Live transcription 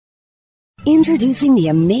Introducing the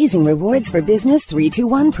Amazing Rewards for Business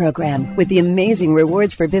 321 program. With the Amazing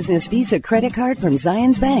Rewards for Business Visa credit card from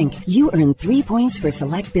Zions Bank, you earn 3 points for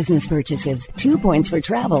select business purchases, 2 points for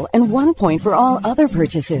travel, and 1 point for all other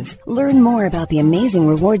purchases. Learn more about the Amazing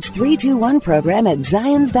Rewards 321 program at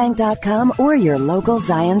zionsbank.com or your local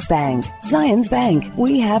Zions Bank. Zions Bank,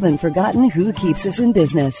 we haven't forgotten who keeps us in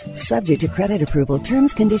business. Subject to credit approval,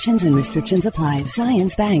 terms, conditions, and restrictions apply.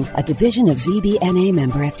 Zions Bank, a division of ZBNA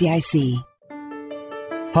member FDIC.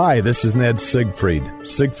 Hi, this is Ned Siegfried.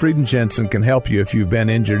 Siegfried & Jensen can help you if you've been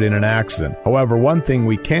injured in an accident. However, one thing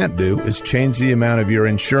we can't do is change the amount of your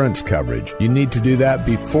insurance coverage. You need to do that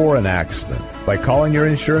before an accident. By calling your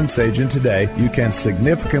insurance agent today, you can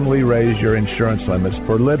significantly raise your insurance limits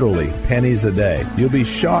for literally pennies a day. You'll be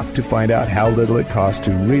shocked to find out how little it costs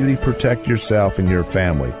to really protect yourself and your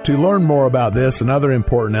family. To learn more about this and other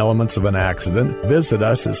important elements of an accident, visit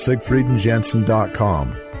us at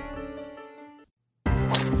siegfriedandjensen.com.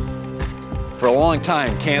 For a long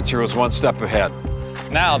time, cancer was one step ahead.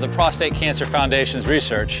 Now, the Prostate Cancer Foundation's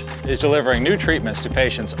research is delivering new treatments to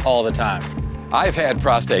patients all the time. I've had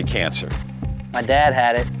prostate cancer. My dad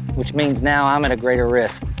had it, which means now I'm at a greater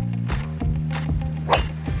risk.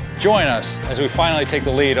 Join us as we finally take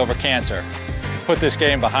the lead over cancer. Put this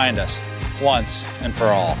game behind us, once and for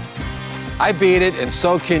all. I beat it, and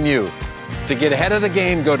so can you. To get ahead of the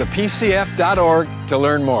game, go to pcf.org to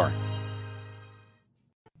learn more.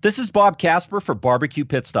 This is Bob Casper for Barbecue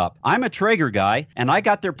Pit Stop. I'm a Traeger guy, and I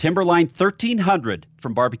got their Timberline 1300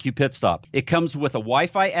 from Barbecue Pit Stop. It comes with a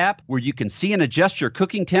Wi-Fi app where you can see and adjust your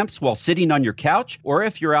cooking temps while sitting on your couch or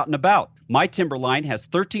if you're out and about. My Timberline has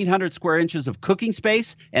 1,300 square inches of cooking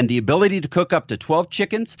space and the ability to cook up to 12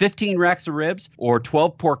 chickens, 15 racks of ribs, or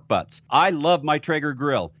 12 pork butts. I love my Traeger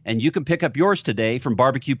grill, and you can pick up yours today from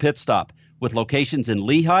Barbecue Pit Stop with locations in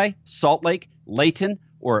Lehigh, Salt Lake, Layton,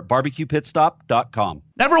 or at barbecuepitstop.com.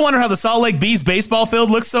 Ever wonder how the Salt Lake Bees baseball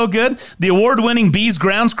field looks so good? The award-winning Bees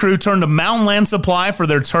grounds crew turned to Mountain Land Supply for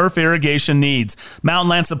their turf irrigation needs. Mountain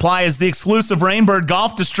Land Supply is the exclusive Rainbird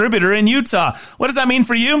golf distributor in Utah. What does that mean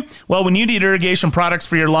for you? Well, when you need irrigation products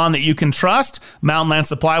for your lawn that you can trust, Mountain Land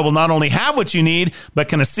Supply will not only have what you need, but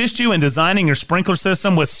can assist you in designing your sprinkler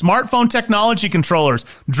system with smartphone technology controllers,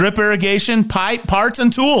 drip irrigation, pipe, parts,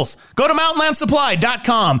 and tools. Go to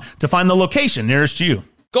mountainlandsupply.com to find the location nearest you.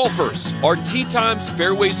 Golfers, our tee times,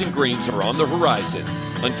 fairways, and greens are on the horizon.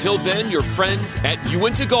 Until then, your friends at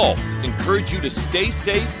Uinta Golf encourage you to stay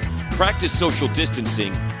safe, practice social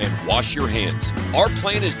distancing, and wash your hands. Our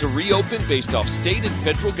plan is to reopen based off state and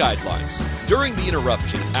federal guidelines. During the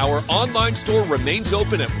interruption, our online store remains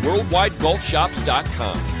open at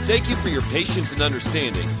worldwidegolfshops.com. Thank you for your patience and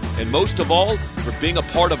understanding, and most of all, for being a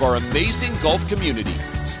part of our amazing golf community.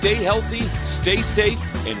 Stay healthy, stay safe,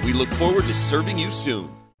 and we look forward to serving you soon.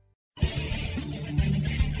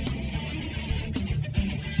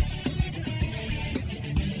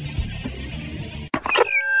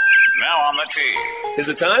 Now on the tee. Is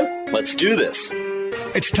it time? Let's do this.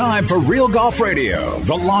 It's time for Real Golf Radio,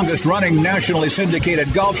 the longest-running nationally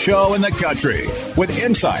syndicated golf show in the country. With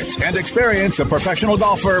insights and experience of professional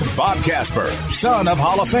golfer Bob Casper, son of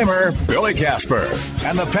Hall of Famer Billy Casper,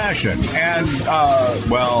 and the passion and,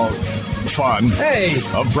 fun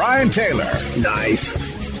of Brian Taylor. Nice.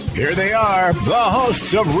 Here they are, the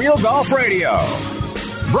hosts of Real Golf Radio,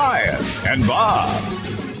 Brian and Bob.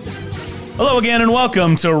 Hello again and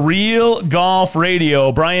welcome to Real Golf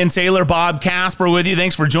Radio. Brian Taylor, Bob Casper with you.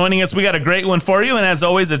 Thanks for joining us. We got a great one for you. And as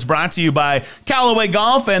always, it's brought to you by Callaway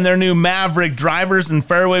Golf and their new Maverick drivers and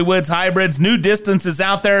fairway woods hybrids. New distances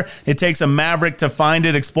out there. It takes a Maverick to find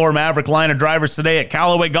it. Explore Maverick line of drivers today at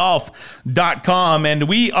CallawayGolf.com. And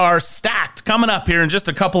we are stacked. Coming up here in just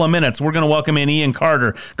a couple of minutes, we're going to welcome in Ian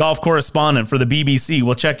Carter, golf correspondent for the BBC.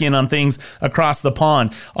 We'll check in on things across the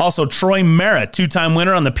pond. Also, Troy Merritt, two-time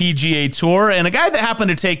winner on the PGA Tour. And a guy that happened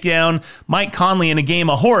to take down Mike Conley in a game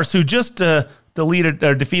of horse, who just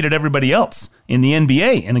defeated everybody else in the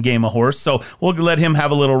NBA in a game of horse. So we'll let him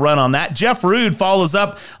have a little run on that. Jeff Rude follows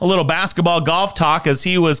up a little basketball golf talk as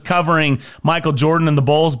he was covering Michael Jordan and the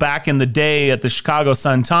Bulls back in the day at the Chicago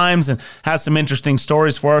Sun-Times and has some interesting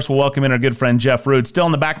stories for us. We'll welcome in our good friend Jeff Rude. Still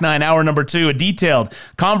in the back nine, hour number 2, a detailed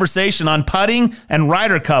conversation on putting and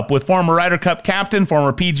Ryder Cup with former Ryder Cup captain,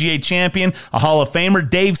 former PGA champion, a Hall of Famer.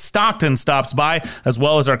 Dave Stockton stops by, as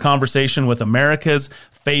well as our conversation with America's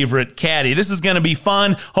favorite caddy. This is going to be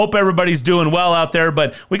fun. Hope everybody's doing well out there,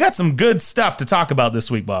 but we got some good stuff to talk about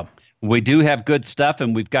this week, Bob. We do have good stuff,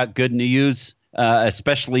 and we've got good news,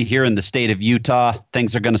 especially here in the state of Utah.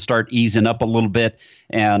 Things are going to start easing up a little bit,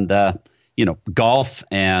 and golf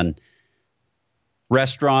and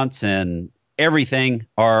restaurants and everything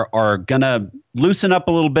are going to loosen up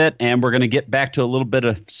a little bit, and we're going to get back to a little bit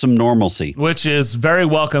of some normalcy. Which is very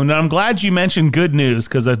welcome. And I'm glad you mentioned Good News,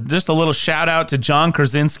 because just a little shout out to John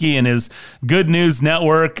Krasinski and his Good News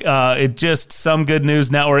Network. Some Good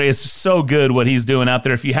News Network. It's so good what he's doing out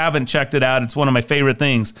there. If you haven't checked it out, it's one of my favorite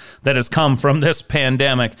things that has come from this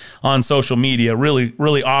pandemic on social media. Really,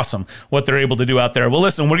 really awesome what they're able to do out there. Well,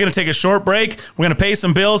 listen, we're going to take a short break. We're going to pay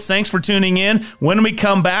some bills. Thanks for tuning in. When we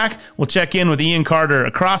come back, we'll check in with Ian Carter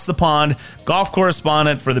across the pond, golf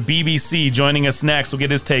correspondent for the BBC, joining us next. We'll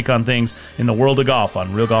get his take on things in the world of golf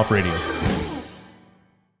on Real Golf Radio.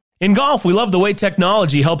 In golf, we love the way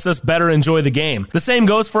technology helps us better enjoy the game. The same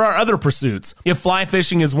goes for our other pursuits. If fly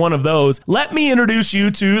fishing is one of those, let me introduce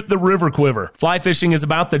you to the River Quiver. Fly fishing is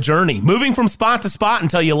about the journey, moving from spot to spot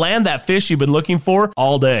until you land that fish you've been looking for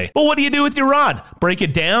all day. But what do you do with your rod? Break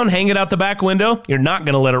it down, hang it out the back window? You're not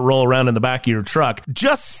going to let it roll around in the back of your truck.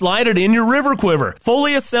 Just slide it in your River Quiver,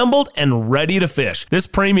 fully assembled and ready to fish. This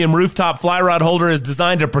premium rooftop fly rod holder is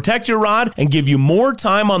designed to protect your rod and give you more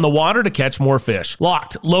time on the water to catch more fish.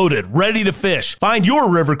 Locked, loaded, ready to fish. Find your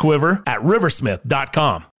River Quiver at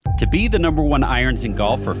riversmith.com. To be the number one irons in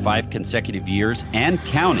golf for 5 consecutive years and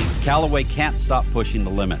counting, Callaway can't stop pushing the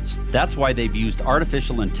limits. That's why they've used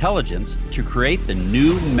artificial intelligence to create the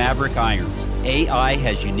new Maverick irons. AI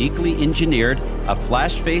has uniquely engineered a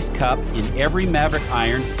flash face cup in every Maverick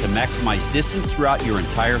iron to maximize distance throughout your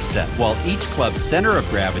entire set, while each club's center of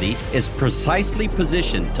gravity is precisely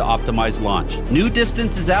positioned to optimize launch. New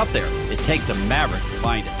distance is out there. It takes a Maverick to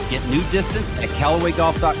find it. Get new distance at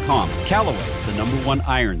CallawayGolf.com. Callaway, the number one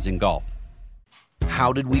irons in golf.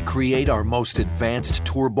 How did we create our most advanced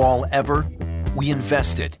tour ball ever? We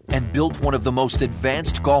invested and built one of the most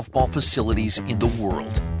advanced golf ball facilities in the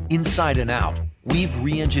world. Inside and out, we've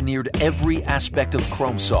re-engineered every aspect of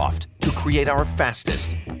ChromeSoft to create our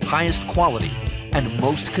fastest, highest quality, and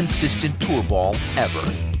most consistent tour ball ever.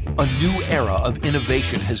 A new era of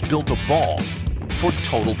innovation has built a ball for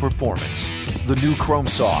total performance. The new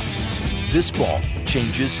ChromeSoft. This ball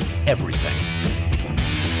changes everything.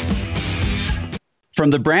 From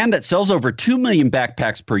the brand that sells over 2 million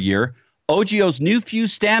backpacks per year, OGIO's new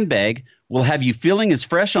Fuse stand bag will have you feeling as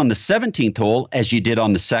fresh on the 17th hole as you did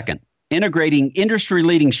on the 2nd. Integrating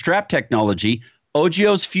industry-leading strap technology,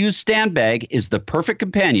 OGIO's Fuse stand bag is the perfect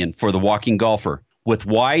companion for the walking golfer. With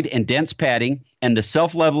wide and dense padding and the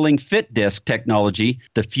self-leveling fit disc technology,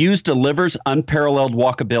 the Fuse delivers unparalleled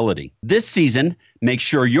walkability. This season, make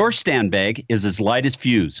sure your stand bag is as light as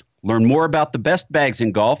Fuse. Learn more about the best bags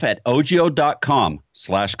in golf at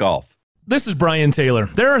ogio.com/golf. This is Brian Taylor.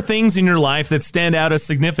 There are things in your life that stand out as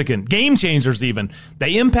significant, game changers even.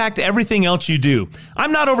 They impact everything else you do.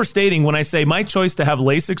 I'm not overstating when I say my choice to have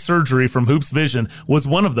LASIK surgery from Hoops Vision was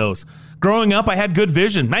one of those. Growing up, I had good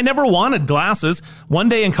vision. I never wanted glasses. One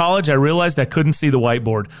day in college, I realized I couldn't see the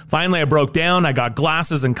whiteboard. Finally, I broke down. I got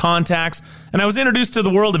glasses and contacts, and I was introduced to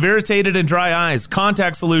the world of irritated and dry eyes,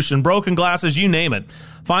 contact solution, broken glasses, you name it.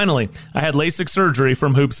 Finally, I had LASIK surgery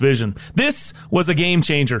from Hoops Vision. This was a game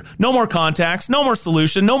changer. No more contacts, no more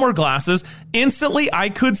solution, no more glasses. Instantly, I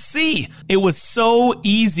could see. It was so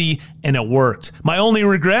easy, and it worked. My only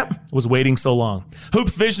regret was waiting so long.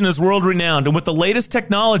 Hoops Vision is world-renowned, and with the latest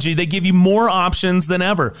technology, they give you more options than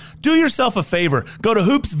ever. Do yourself a favor. Go to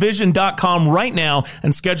hoopsvision.com right now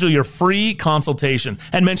and schedule your free consultation.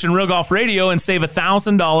 And mention Real Golf Radio and save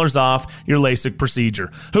 $1,000 off your LASIK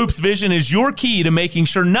procedure. Hoops Vision is your key to making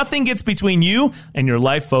sure nothing gets between you and your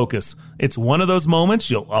life focus. It's one of those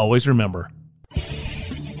moments you'll always remember.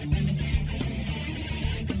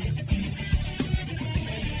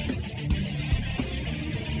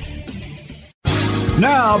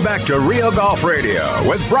 Now back to Real Golf Radio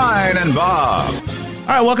with Brian and Bob. All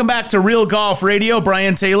right, welcome back to Real Golf Radio.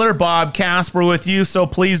 Brian Taylor, Bob Casper with you. So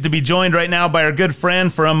pleased to be joined right now by our good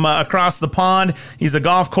friend from across the pond. He's a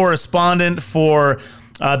golf correspondent for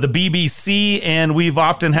the BBC, and we've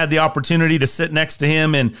often had the opportunity to sit next to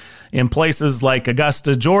him in places like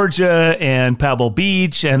Augusta, Georgia, and Pebble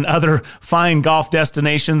Beach, and other fine golf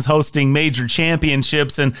destinations hosting major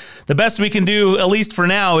championships. And the best we can do, at least for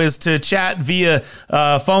now, is to chat via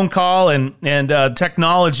phone call and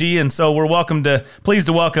technology. And so we're pleased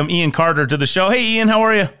to welcome Ian Carter to the show. Hey, Ian, how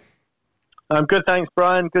are you? I'm good, thanks,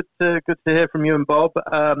 Brian. Good to hear from you and Bob.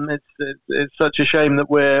 It's such a shame that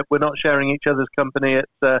we're not sharing each other's company at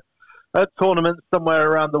tournaments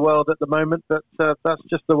somewhere around the world at the moment, but that's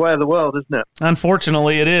just the way of the world, isn't it?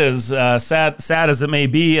 Unfortunately, it is. Sad as it may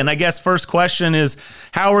be. And I guess first question is,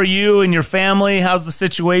 how are you and your family? How's the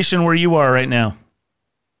situation where you are right now?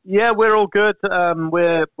 Yeah, we're all good.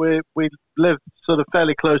 We live sort of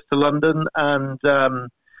fairly close to London, and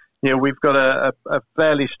we've got a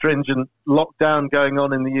fairly stringent lockdown going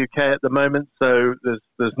on in the UK at the moment. So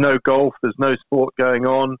there's no golf, there's no sport going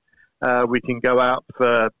on. We can go out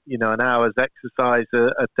for an hour's exercise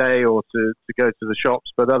a day or to go to the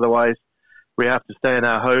shops, but otherwise we have to stay in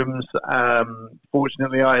our homes.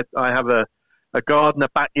 Fortunately, I have a garden, a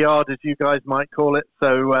backyard, as you guys might call it.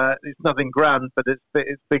 So it's nothing grand, but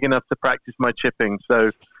it's big enough to practice my chipping.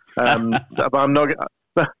 So but I'm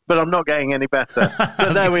not getting any better.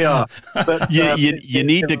 So there we are. But, you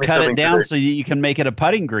need to cut it down so you can make it a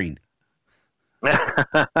putting green.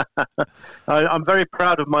 I'm very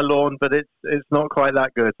proud of my lawn, but it's not quite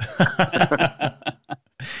that good.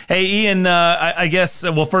 Hey, Ian, I guess,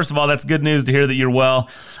 well, first of all, that's good news to hear that you're well.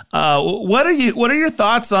 What are your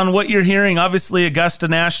thoughts on what you're hearing? Obviously, Augusta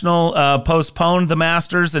National postponed the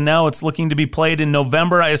Masters, and now it's looking to be played in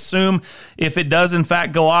November. I assume if it does, in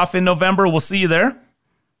fact, go off in November, we'll see you there?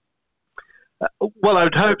 Well, I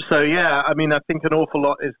would hope so, yeah. I mean, I think an awful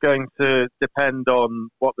lot is going to depend on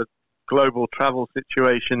what the global travel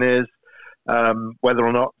situation is. Whether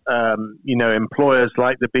or not, employers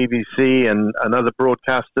like the BBC and other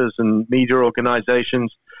broadcasters and media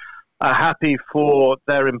organizations are happy for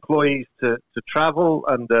their employees to travel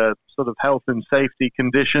under sort of health and safety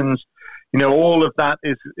conditions. All of that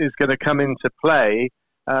is going to come into play.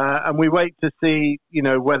 And we wait to see,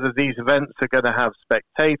 whether these events are going to have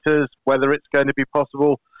spectators, whether it's going to be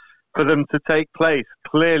possible for them to take place.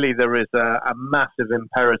 Clearly, there is a massive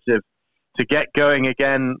imperative to get going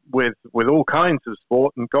again with all kinds of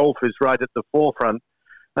sport, and golf is right at the forefront.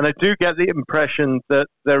 And I do get the impression that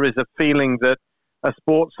there is a feeling that a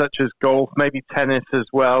sport such as golf, maybe tennis as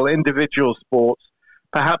well, individual sports,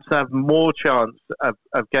 perhaps have more chance of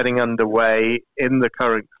getting underway in the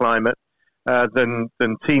current climate than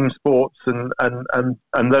team sports and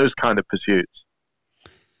those kind of pursuits.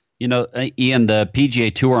 Ian, the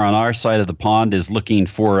PGA Tour on our side of the pond is looking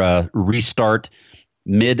for a restart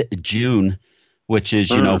mid-June, which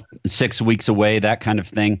is, 6 weeks away, that kind of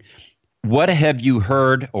thing. What have you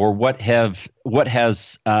heard, or what has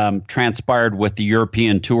transpired with the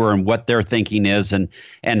European Tour and what their thinking is, and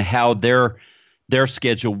how their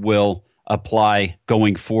schedule will apply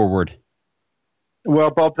going forward? Well,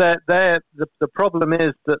 Bob, the problem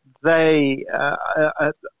is that they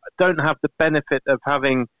don't have the benefit of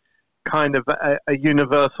having kind of a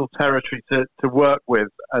universal territory to work with,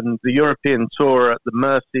 and the European Tour are at the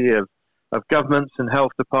mercy of governments and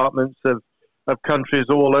health departments of countries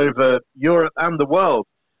all over Europe and the world,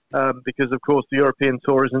 because of course the European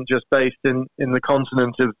Tour isn't just based in the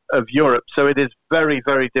continent of Europe, so it is very,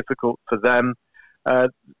 very difficult for them.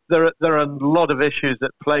 There are a lot of issues at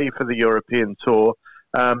play for the European Tour.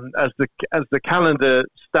 As the calendar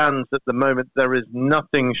stands at the moment, there is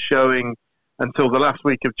nothing showing until the last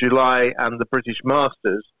week of July and the British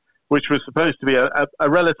Masters, which was supposed to be a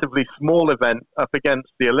relatively small event up against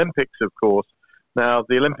the Olympics, of course. Now,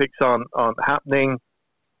 the Olympics aren't happening.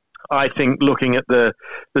 I think looking at the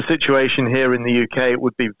situation here in the UK, it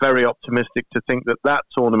would be very optimistic to think that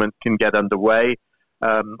tournament can get underway.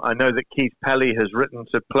 I know that Keith Pelly has written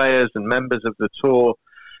to players and members of the tour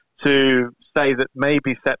to say that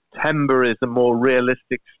maybe September is a more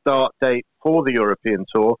realistic start date for the European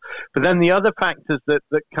Tour. But then the other factors that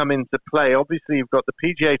come into play, obviously you've got the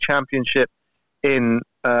PGA Championship in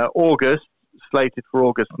August, slated for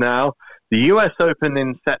August now, the US Open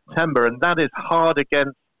in September, and that is hard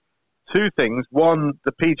against two things. One,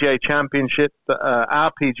 the PGA Championship,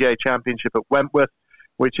 our PGA Championship at Wentworth,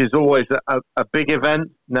 which is always a big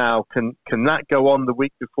event. Now, can that go on the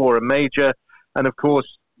week before a major? And of course,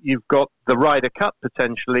 you've got the Ryder Cup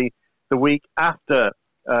potentially the week after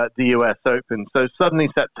the US Open. So suddenly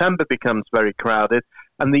September becomes very crowded.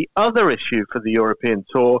 And the other issue for the European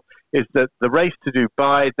Tour is that the race to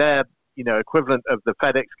Dubai, their equivalent of the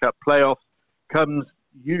FedEx Cup playoffs, comes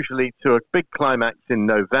usually to a big climax in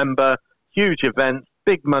November. Huge events,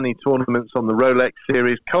 big money tournaments on the Rolex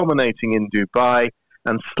Series, culminating in Dubai.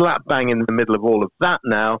 And slap bang in the middle of all of that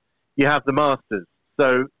now, you have the Masters.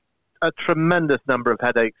 So a tremendous number of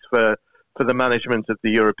headaches for the management of the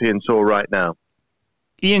European Tour right now.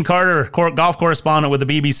 Ian Carter, golf correspondent with the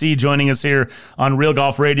BBC, joining us here on Real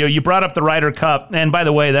Golf Radio. You brought up the Ryder Cup, and by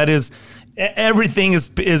the way, that is everything is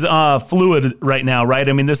fluid right now, right?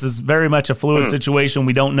 I mean, this is very much a fluid situation.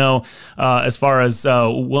 We don't know as far as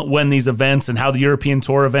when these events and how the European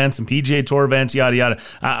Tour events and PGA Tour events, yada yada.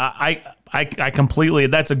 I completely,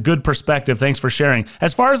 that's a good perspective. Thanks for sharing.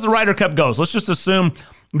 As far as the Ryder Cup goes, let's just assume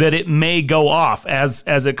that it may go off as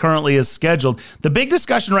it currently is scheduled. The big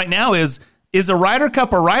discussion right now is a Ryder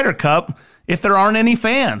Cup a Ryder Cup if there aren't any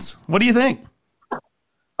fans? What do you think?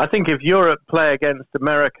 I think if Europe play against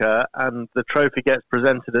America and the trophy gets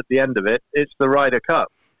presented at the end of it, it's the Ryder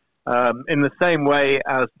Cup. In the same way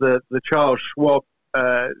as the Charles Schwab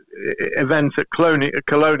event at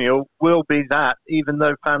Colonial will be that, even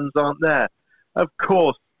though fans aren't there. Of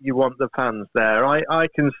course you want the fans there. I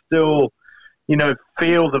can still,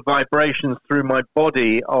 feel the vibrations through my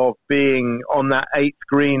body of being on that 8th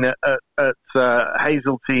green at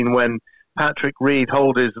Hazeltine when Patrick Reed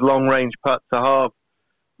hold his long-range putt to halve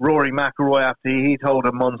Rory McIlroy after he'd hold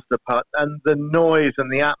a monster putt. And the noise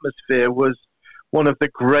and the atmosphere was one of the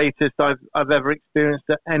greatest I've ever experienced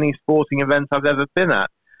at any sporting event I've ever been at.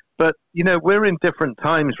 But, we're in different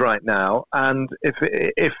times right now, and if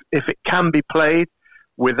it can be played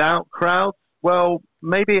without crowds, well,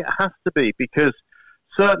 maybe it has to be, because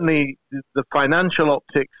certainly the financial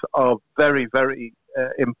optics are very, very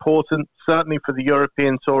important, certainly for the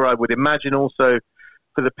European Tour, I would imagine also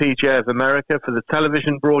for the PGA of America, for the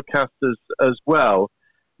television broadcasters as well.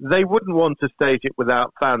 They wouldn't want to stage it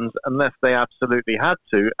without fans unless they absolutely had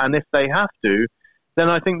to. And if they have to, then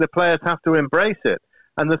I think the players have to embrace it.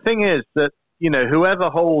 And the thing is that, whoever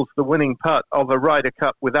holds the winning putt of a Ryder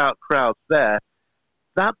Cup without crowds there,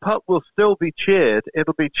 that putt will still be cheered.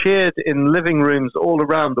 It'll be cheered in living rooms all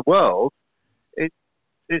around the world.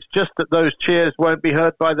 It's just that those cheers won't be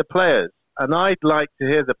heard by the players. And I'd like to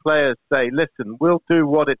hear the players say, listen, we'll do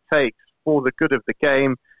what it takes for the good of the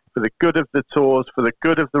game, for the good of the tours, for the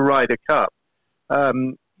good of the Ryder Cup,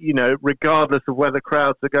 regardless of whether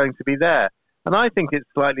crowds are going to be there. And I think it's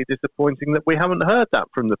slightly disappointing that we haven't heard that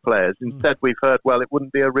from the players. Instead, we've heard, well, it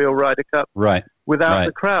wouldn't be a real Ryder Cup without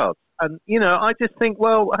the crowds. And, I just think,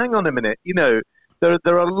 well, hang on a minute. There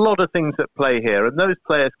are a lot of things at play here, and those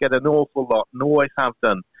players get an awful lot, and always have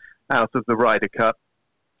done, out of the Ryder Cup,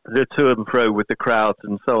 the to and fro with the crowds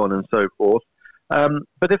and so on and so forth.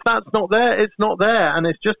 But if that's not there, it's not there. And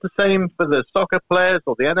it's just the same for the soccer players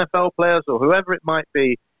or the NFL players or whoever it might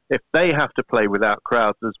be, if they have to play without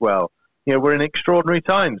crowds as well. We're in extraordinary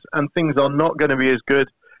times, and things are not going to be as good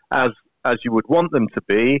as you would want them to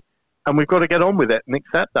be. And we've got to get on with it and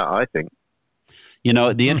accept that, I think.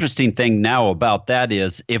 The interesting thing now about that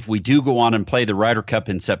is if we do go on and play the Ryder Cup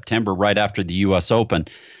in September right after the U.S. Open,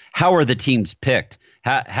 how are the teams picked?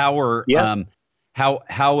 How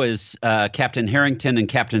is Captain Harrington and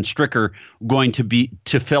Captain Stricker going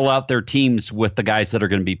to fill out their teams with the guys that are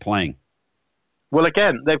going to be playing? Well,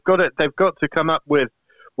 again, they've got to come up with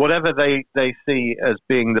whatever they see as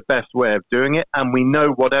being the best way of doing it, and we know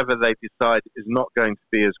whatever they decide is not going to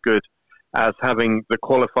be as good as having the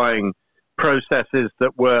qualifying processes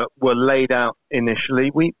that were laid out initially.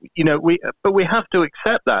 But we have to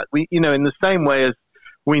accept that. In the same way as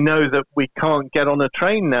we know that we can't get on a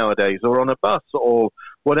train nowadays or on a bus or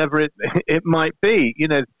whatever it might be.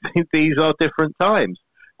 These are different times.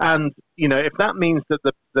 And, if that means that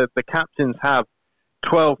the captains have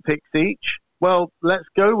 12 picks each, well, let's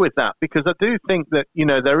go with that, because I do think that,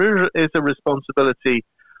 there is a responsibility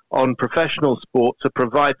on professional sport to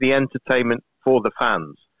provide the entertainment for the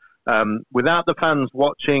fans. Without the fans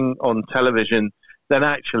watching on television, then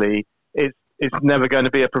actually it's never going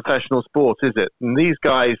to be a professional sport, is it? And these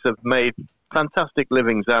guys have made fantastic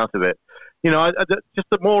livings out of it. Just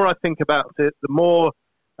the more I think about it, the more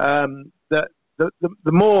the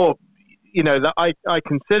more that I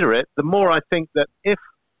consider it, the more I think that if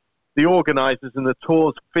the organisers and the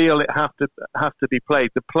tours feel it has to be played,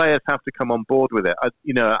 the players have to come on board with it.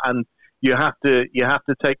 And you have to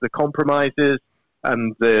take the compromises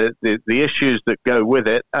and the issues that go with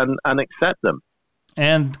it and accept them.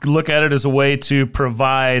 And look at it as a way to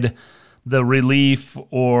provide the relief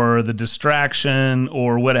or the distraction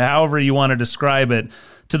or however you want to describe it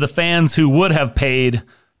to the fans who would have paid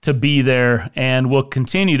to be there and will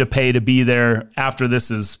continue to pay to be there after this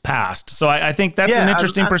is passed. So I think that's an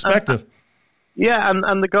interesting perspective.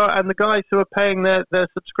 And the guys who are paying their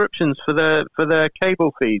subscriptions for their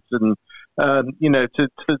cable feeds and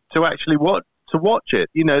to actually watch it.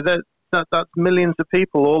 That's millions of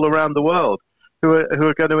people all around the world who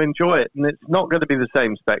are going to enjoy it, and it's not going to be the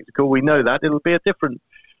same spectacle. We know that it'll be a different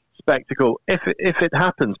spectacle if it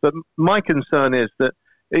happens. But my concern is that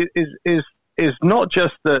is not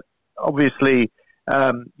just that. Obviously,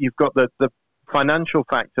 you've got the financial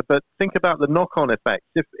factor, but think about the knock-on effects.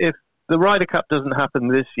 If the Ryder Cup doesn't happen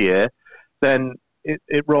this year, then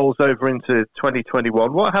it rolls over into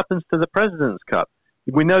 2021. What happens to the President's Cup?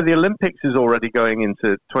 We know the Olympics is already going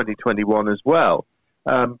into 2021 as well.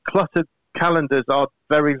 Cluttered calendars are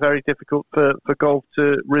very, very difficult for golf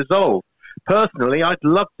to resolve. Personally, I'd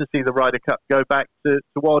love to see the Ryder Cup go back to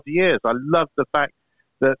odd years. I love the fact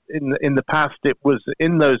that in the past it was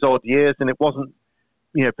in those odd years and it wasn't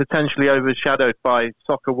potentially overshadowed by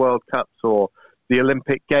soccer World Cups or the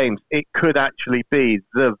Olympic Games, it could actually be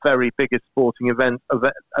the very biggest sporting event of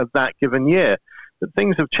that given year. But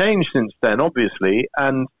things have changed since then, obviously,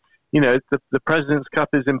 and the President's Cup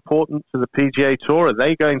is important to the PGA Tour. Are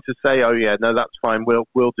they going to say, "Oh yeah, no, that's fine.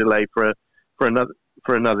 We'll delay for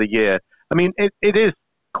another year"? I mean, it is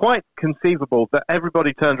quite conceivable that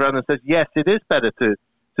everybody turns around and says, "Yes, it is better to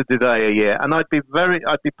delay a year," and I'd be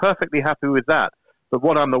perfectly happy with that. But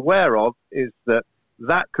what I'm aware of is that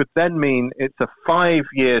could then mean it's a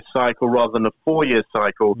 5-year cycle rather than a 4-year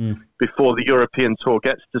cycle before the European Tour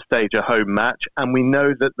gets to stage a home match, and we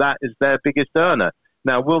know that is their biggest earner.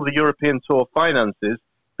 Now, will the European Tour finances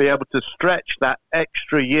be able to stretch that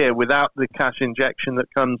extra year without the cash injection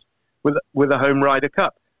that comes with a Home Ryder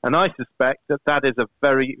Cup? And I suspect that is a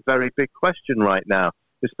very, very big question right now,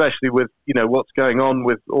 especially with what's going on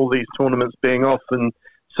with all these tournaments being off and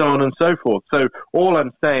so on and so forth. So all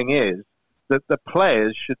I'm saying is that the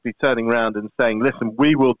players should be turning around and saying, "Listen,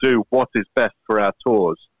 we will do what is best for our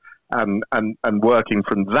tours," and working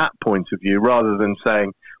from that point of view, rather than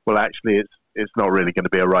saying, "Well, actually, it's not really going to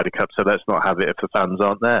be a Ryder Cup, so let's not have it if the fans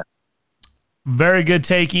aren't there." Very good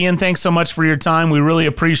take, Ian. Thanks so much for your time. We really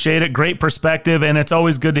appreciate it. Great perspective, and it's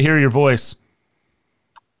always good to hear your voice.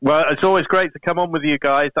 Well, it's always great to come on with you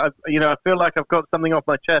guys. I feel like I've got something off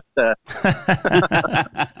my chest there.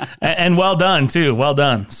 And well done, too. Well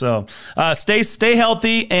done. So stay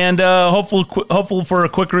healthy, and hopeful for a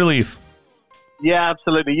quick relief. Yeah,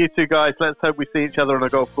 absolutely. You two guys, let's hope we see each other on a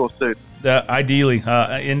golf course soon. Ideally,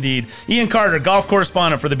 indeed. Ian Carter, golf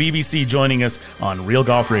correspondent for the BBC, joining us on Real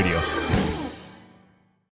Golf Radio.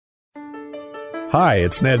 Hi,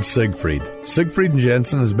 it's Ned Siegfried. Siegfried &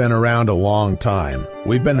 Jensen has been around a long time.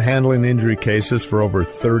 We've been handling injury cases for over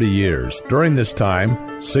 30 years. During this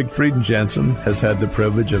time, Siegfried & Jensen has had the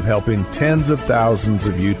privilege of helping tens of thousands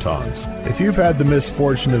of Utahns. If you've had the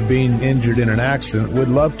misfortune of being injured in an accident, we'd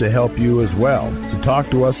love to help you as well. To talk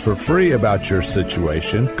to us for free about your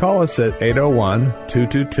situation, call us at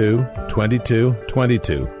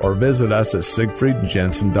 801-222-2222 or visit us at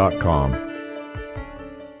siegfriedandjensen.com.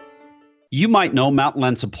 You might know Mountain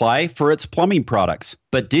Land Supply for its plumbing products,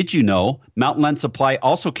 but did you know Mountain Land Supply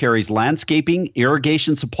also carries landscaping,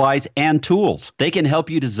 irrigation supplies, and tools? They can help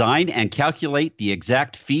you design and calculate the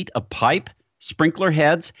exact feet of pipe, sprinkler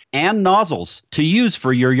heads, and nozzles to use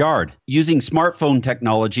for your yard. Using smartphone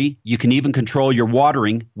technology, you can even control your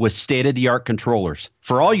watering with state-of-the-art controllers.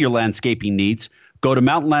 For all your landscaping needs, go to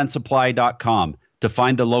mountainlandsupply.com to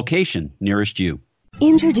find the location nearest you.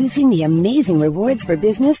 Introducing the Amazing Rewards for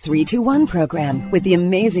Business 321 program. With the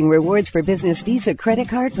Amazing Rewards for Business Visa credit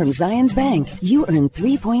card from Zions Bank, you earn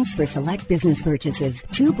 3 points for select business purchases,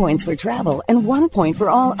 2 points for travel, and 1 point for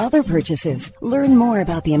all other purchases. Learn more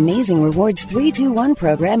about the Amazing Rewards 321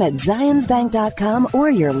 program at zionsbank.com or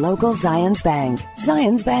your local Zions Bank.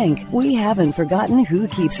 Zions Bank, we haven't forgotten who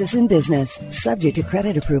keeps us in business. Subject to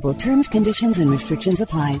credit approval, terms, conditions, and restrictions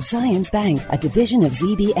apply. Zions Bank, a division of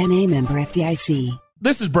ZBNA member FDIC.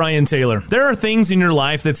 This is Brian Taylor. There are things in your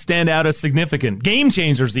life that stand out as significant, game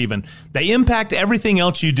changers even. They impact everything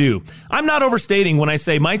else you do. I'm not overstating when I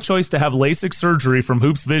say my choice to have LASIK surgery from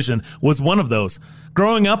Hoops Vision was one of those.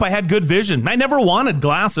 Growing up, I had good vision. I never wanted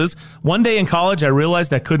glasses. One day in college, I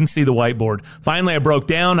realized I couldn't see the whiteboard. Finally, I broke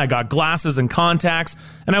down. I got glasses and contacts,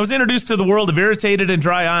 and I was introduced to the world of irritated and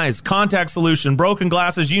dry eyes, contact solution, broken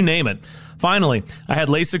glasses, you name it. Finally, I had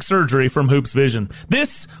LASIK surgery from Hoops Vision.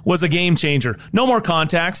 This was a game changer. No more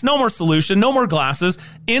contacts, no more solution, no more glasses.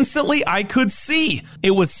 Instantly, I could see. It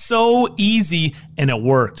was so easy, and it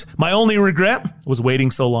worked. My only regret was waiting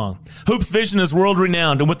so long. Hoops Vision is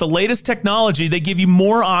world-renowned, and with the latest technology, they give you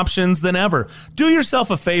more options than ever. Do yourself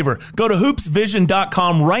a favor. Go to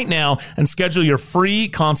hoopsvision.com right now and schedule your free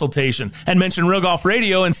consultation. And mention Real Golf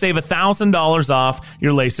Radio and save $1,000 off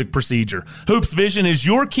your LASIK procedure. Hoops Vision is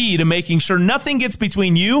your key to making sure nothing gets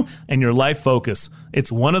between you and your life focus.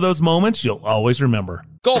 It's one of those moments you'll always remember.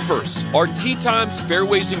 Golfers, our tee times,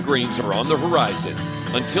 fairways, and greens are on the horizon.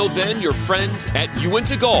 Until then, your friends at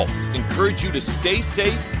Uinta Golf encourage you to stay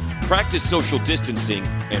safe, practice social distancing,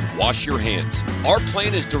 and wash your hands. Our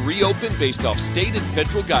plan is to reopen based off state and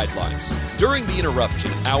federal guidelines. During the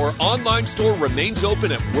interruption, our online store remains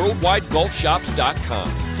open at worldwidegolfshops.com.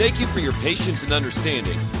 Thank you for your patience and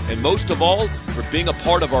understanding, and most of all, for being a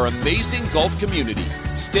part of our amazing golf community.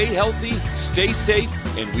 Stay healthy, stay safe,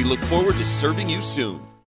 and we look forward to serving you soon.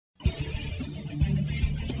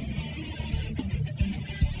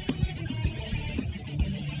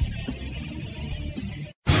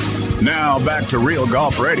 Now back to Real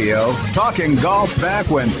Golf Radio, talking golf back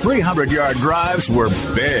when 300-yard drives were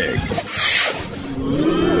big.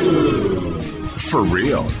 For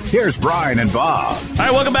real. Here's Brian and Bob. All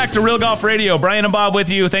right, welcome back to Real Golf Radio. Brian and Bob with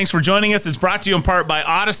you. Thanks for joining us. It's brought to you in part by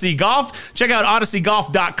Odyssey Golf. Check out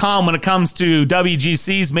odysseygolf.com when it comes to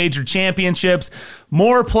WGC's major championships.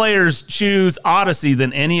 More players choose Odyssey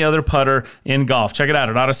than any other putter in golf. Check it out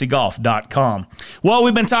at odysseygolf.com. Well,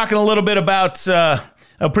 we've been talking a little bit about...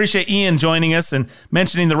 appreciate Ian joining us and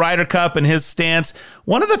mentioning the Ryder Cup and his stance.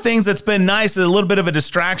 One of the things that's been nice, a little bit of a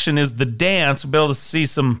distraction, is the dance. We'll be able to see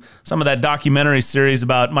some of that documentary series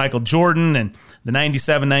about Michael Jordan and the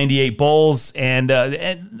 97-98 Bulls. And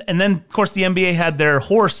then, of course, the NBA had their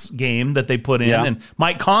horse game that they put in, and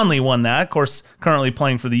Mike Conley won that, of course, currently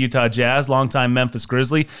playing for the Utah Jazz, longtime Memphis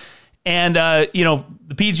Grizzly. And,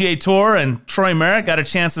 the PGA Tour and Troy Merritt got a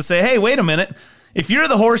chance to say, hey, wait a minute. If you're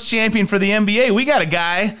the horse champion for the NBA, we got a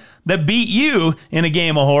guy that beat you in a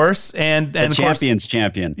game of horse, and the champion's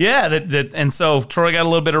champion. Yeah, and so Troy got a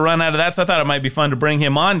little bit of run out of that. So I thought it might be fun to bring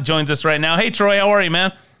him on. He joins us right now. Hey, Troy, how are you,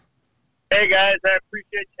 man? Hey guys, I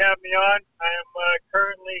appreciate you having me on. I am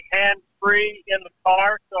currently hands-free in the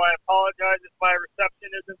car, so I apologize if my reception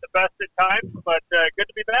isn't the best at times, but good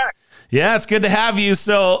to be back. Yeah, it's good to have you.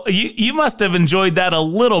 So you must have enjoyed that a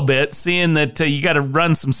little bit, seeing that you got to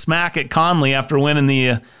run some smack at Conley after winning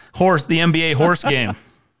the NBA horse game.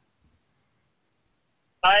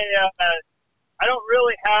 I don't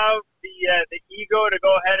really have the ego to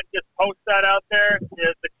go ahead and just post that out there.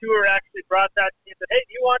 The tour actually brought that to me and said, hey,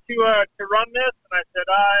 do you want to run this? And I said,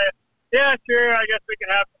 yeah, sure, I guess we can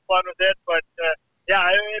have some fun with it. But,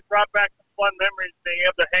 it brought back some fun memories, being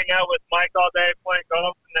able to hang out with Mike all day playing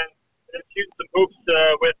golf and then shoot some hoops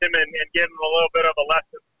with him and give him a little bit of a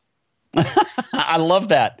lesson. I love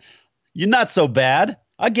that. You're not so bad.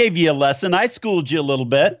 I gave you a lesson. I schooled you a little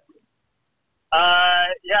bit.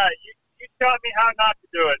 You taught me how not to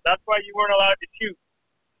do it. That's why you weren't allowed to shoot.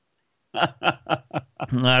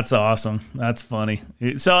 That's awesome. That's funny.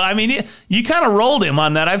 So, I mean, you kind of rolled him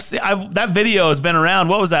on that. That video has been around.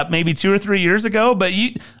 What was that? Maybe 2 or 3 years ago. But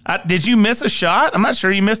did you miss a shot? I'm not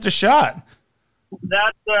sure you missed a shot.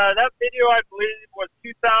 That video, I believe, was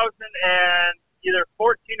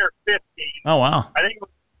 2014 or 15. Oh wow! I think it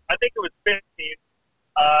was 15.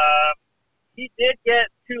 He did get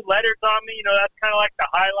 2 letters on me. That's kind of like the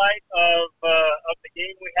highlight of the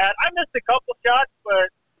game we had. I missed a couple shots, but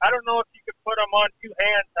I don't know if you could put them on 2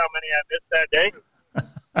 hands how many I missed that day.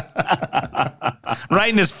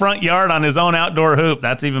 Right in his front yard on his own outdoor hoop.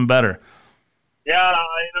 That's even better. Yeah,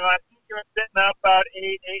 I think he was sitting up about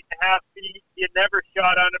 8.5 feet. He had never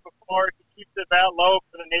shot on it before. He keeps it that low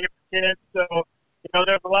for the neighbor kids. So,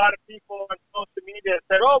 there's a lot of people on social media that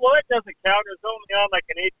said, oh, well, it doesn't count. It's only on like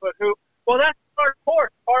an 8-foot hoop. Well, that's part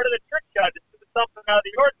of the trick shot. It's something out of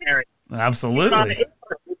the ordinary. Absolutely.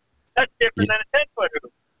 That's different than a 10-foot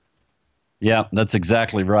hoop. Yeah, that's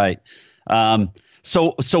exactly right.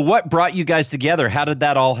 So what brought you guys together? How did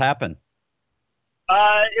that all happen?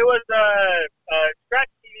 It was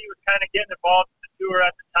Scratch TV was kind of getting involved in the tour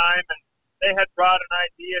at the time, and they had brought an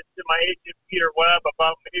idea to my agent, Peter Webb,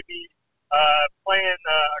 about maybe playing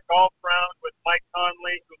a golf round with Mike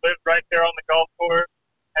Conley, who lived right there on the golf course,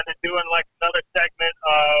 and then doing like another segment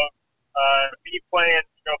of me playing,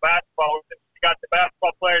 basketball. You got the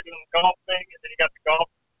basketball player doing the golf thing, and then you got the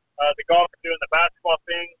golfer doing the basketball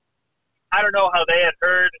thing. I don't know how they had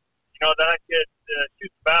heard, that I could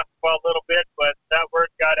shoot the basketball a little bit, but that word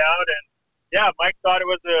got out, and Mike thought it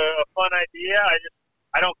was a fun idea.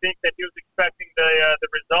 I don't think that he was expecting the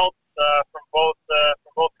results from both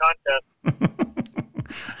contests.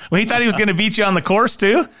 Well, he thought he was going to beat you on the course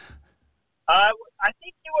too. I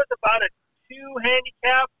think he was about a 2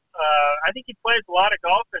 handicap. I think he plays a lot of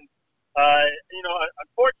golf, and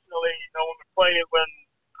unfortunately, when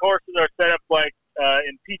courses are set up like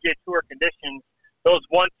in PGA Tour conditions, those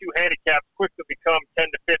 1-2 handicaps quickly become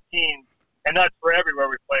 10 to 15, and that's for everywhere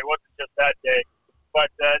we play. It wasn't just that day,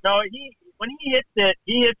 but when he hits it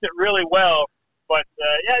really well. But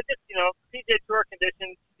PGA Tour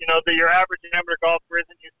conditions, your average amateur golfer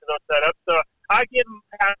isn't used to those setups, so I give him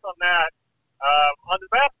a pass on that. On the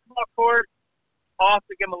basketball court, I'll have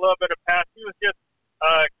to give him a little bit of pass. He was just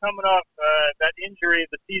coming off that injury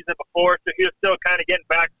the season before, so he was still kind of getting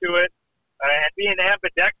back to it. And being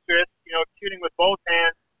ambidextrous, shooting with both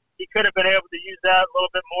hands, he could have been able to use that a little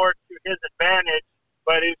bit more to his advantage.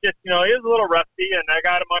 But it was just, he was a little rusty, and I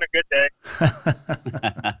got him on a good day.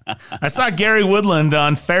 I saw Gary Woodland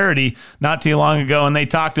on Faraday not too long ago, and they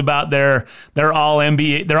talked about their all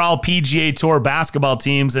NBA, they're all PGA Tour basketball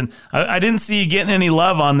teams, and I didn't see you getting any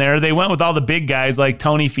love on there. They went with all the big guys like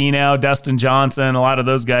Tony Finau, Dustin Johnson, a lot of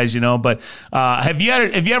those guys, But have you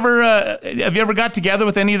ever got together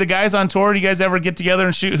with any of the guys on tour? Do you guys ever get together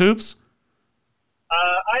and shoot hoops?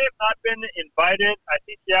 I have not been invited. I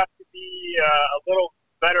think you have to be a little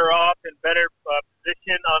better off and better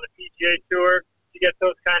position on the PGA Tour to get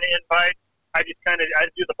those kind of invites. I do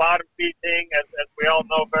the bottom feed thing, as we all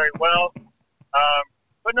know very well.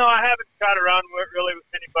 But no, I haven't got around really with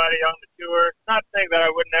anybody on the tour. Not saying that I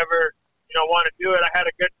would never, want to do it. I had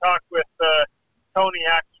a good talk with Tony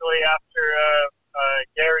actually after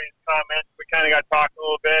Gary's comments. We kind of got talking a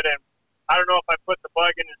little bit, and I don't know if I put the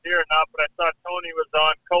bug in his ear or not, but I saw Tony was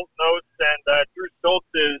on Colton Oates and Drew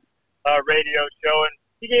Stoltz's radio show, and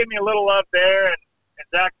he gave me a little love there, and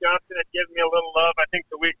Zach Johnson had given me a little love, I think,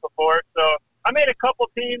 the week before. So I made a couple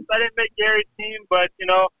teams. I didn't make Gary's team, but, I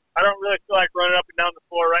don't really feel like running up and down the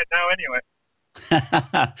floor right now anyway.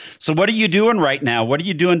 So what are you doing right now? What are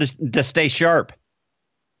you doing to stay sharp?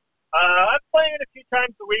 I'm playing a few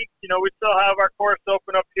times a week. We still have our course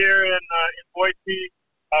open up here in Boise.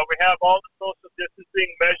 We have all the social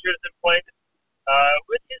distancing measures in place,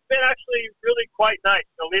 which has been actually really quite nice.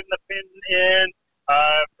 Leaving the pin in,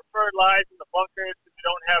 preferred lies in the bunkers, because you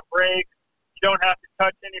don't have breaks. You don't have to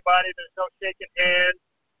touch anybody. There's no shaking hands.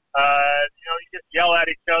 You just yell at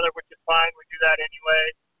each other, which is fine. We do that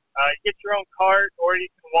anyway. You get your own cart, or you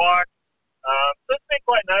can walk. So it's been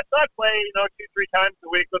quite nice. So I play, 2-3 times a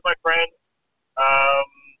week with my friends.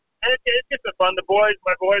 And it's just fun. My boys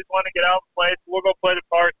want to get out and play, so we'll go play the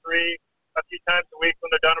par 3 a few times a week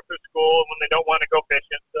when they're done after school and when they don't want to go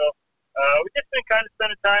fishing. So we've just been kind of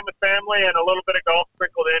spending time with family and a little bit of golf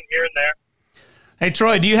sprinkled in here and there. Hey,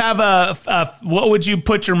 Troy, do you have what would you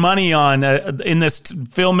put your money on in this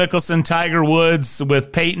Phil Mickelson, Tiger Woods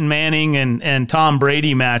with Peyton Manning and Tom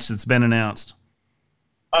Brady match that's been announced?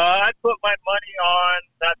 I put my money on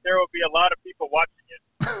that there will be a lot of people watching it.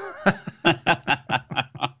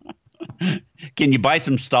 Can you buy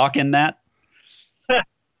some stock in that? I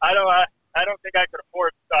don't think I could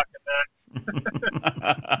afford stock in that.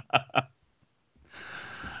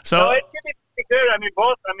 So it can be pretty good.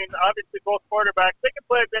 Obviously both quarterbacks, they can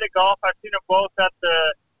play a bit of golf. I've seen them both at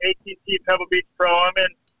the AT&T Pebble Beach Pro-Am,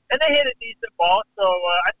 and they hit a decent ball. So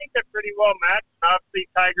I think they're pretty well matched. Obviously,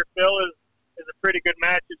 Tiger Phil is a pretty good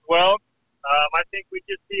match as well. I think we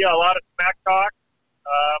just see a lot of smack talk.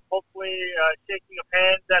 Hopefully, shaking of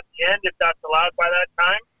hands at the end if that's allowed by that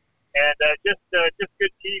time, and just good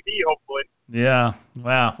TV. Hopefully. Yeah.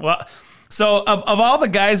 Wow. Well, so of all the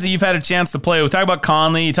guys that you've had a chance to play, we talk about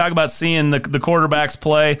Conley. You talk about seeing the quarterbacks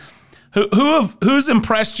play. Who's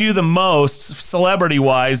impressed you the most, celebrity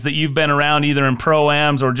wise, that you've been around either in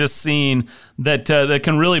pro-ams or just seen that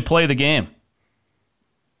can really play the game?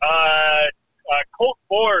 Colt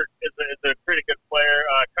Ford is a pretty good player,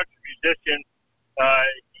 country musician.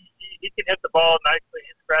 He can hit the ball nicely.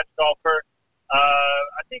 He's a scratch golfer.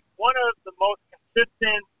 I think one of the most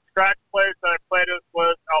consistent scratch players that I played with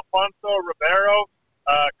was Alfonso Ribeiro,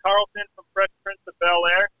 Carlton from Fresh Prince of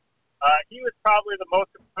Bel-Air. He was probably the most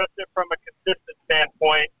impressive from a consistent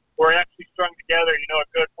standpoint, where he actually strung together, a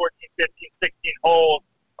good 14, 15, 16 holes,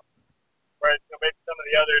 whereas maybe some of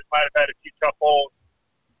the others might have had a few tough holes.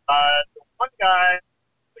 The one guy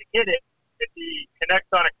that hit it, if he connects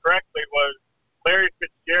on it correctly, was Larry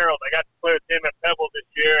Fitzgerald. I got to play with him at Pebble this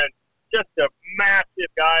year, and just a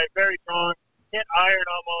massive guy, very strong, hit iron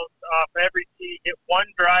almost off every tee, hit one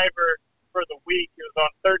driver for the week. It was on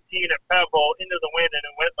 13 at Pebble into the wind, and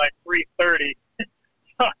it went like 330.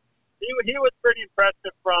 He was pretty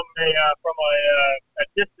impressive from a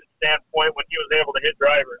distance standpoint when he was able to hit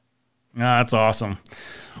drivers. That's awesome.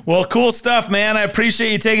 Well, cool stuff, man. I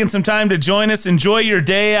appreciate you taking some time to join us. Enjoy your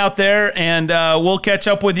day out there, and we'll catch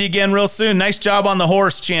up with you again real soon. Nice job on the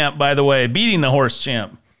horse champ, by the way, beating the horse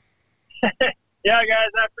champ. Yeah, guys,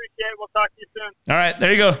 I appreciate it. We'll talk to you soon. All right,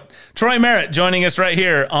 there you go. Troy Merritt joining us right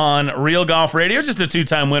here on Real Golf Radio. Just a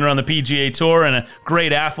 2-time winner on the PGA Tour and a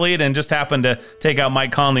great athlete, and just happened to take out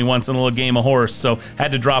Mike Conley once in a little game of horse, so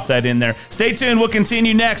had to drop that in there. Stay tuned. We'll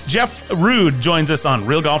continue next. Jeff Rude joins us on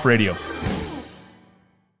Real Golf Radio.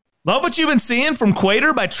 Love what you've been seeing from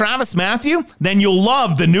Quater by Travis Matthew? Then you'll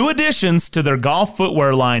love the new additions to their golf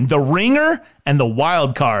footwear line, the Ringer and the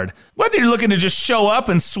Wild Card. Whether you're looking to just show up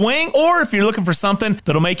and swing, or if you're looking for something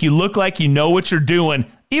that'll make you look like you know what you're doing,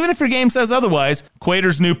 Even if your game says otherwise,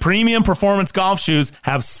 Quater's new premium performance golf shoes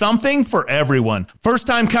have something for everyone.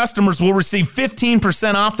 First-time customers will receive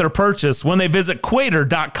 15% off their purchase when they visit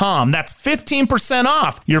Quater.com. That's 15%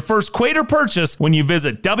 off your first Quater purchase when you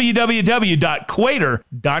visit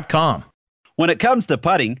www.Quater.com. When it comes to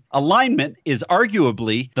putting, alignment is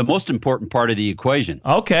arguably the most important part of the equation.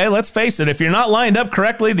 Okay, let's face it. If you're not lined up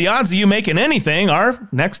correctly, the odds of you making anything are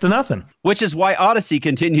next to nothing. Which is why Odyssey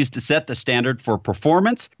continues to set the standard for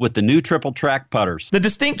performance with the new triple track putters. The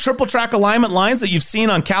distinct triple track alignment lines that you've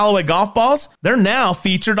seen on Callaway golf balls, they're now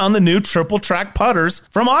featured on the new triple track putters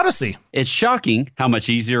from Odyssey. It's shocking how much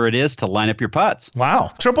easier it is to line up your putts.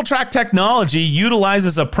 Wow. Triple track technology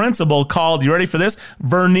utilizes a principle called, you ready for this?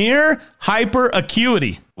 Vernier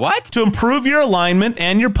hyperacuity. What? To improve your alignment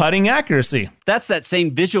and your putting accuracy. That's that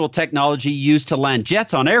same visual technology used to land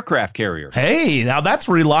jets on aircraft carriers. Hey, now that's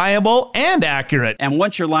reliable and accurate. And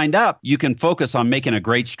once you're lined up, you can focus on making a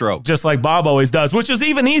great stroke. Just like Bob always does, which is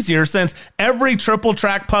even easier since every triple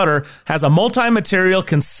track putter has a multi-material,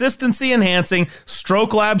 consistency-enhancing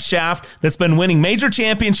Stroke Lab shaft that's been winning major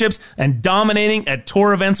championships and dominating at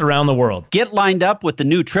tour events around the world. Get lined up with the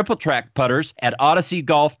new triple track putters at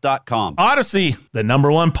OdysseyGolf.com. Odyssey, the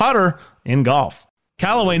 #1 putter in golf.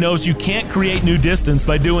 Callaway knows you can't create new distance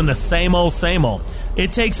by doing the same old, same old.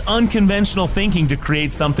 It takes unconventional thinking to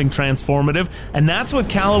create something transformative, and that's what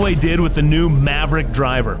Callaway did with the new Maverick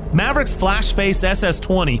driver. Maverick's Flashface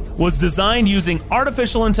SS20 was designed using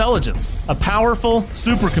artificial intelligence, a powerful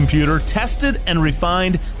supercomputer tested and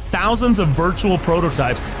refined thousands of virtual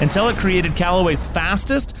prototypes until it created Callaway's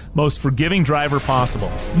fastest, most forgiving driver possible.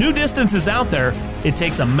 New distance is out there. It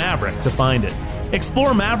takes a Maverick to find it.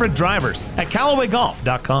 Explore Maverick drivers at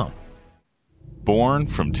CallawayGolf.com. Born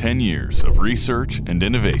from 10 years of research and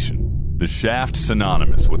innovation, the shaft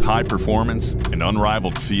synonymous with high performance and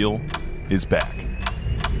unrivaled feel is back.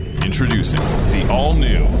 Introducing the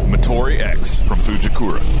all-new Motori X from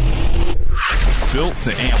Fujikura. Built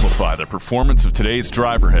to amplify the performance of today's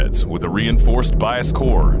driver heads with a reinforced bias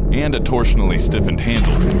core and a torsionally stiffened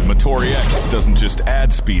handle, Motori X doesn't just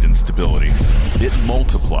add speed and stability, it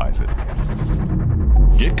multiplies it.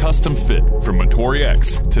 Get custom fit from Motori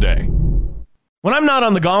X today. When I'm not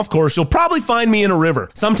on the golf course, you'll probably find me in a river.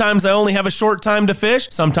 Sometimes I only have a short time to fish.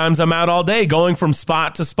 Sometimes I'm out all day going from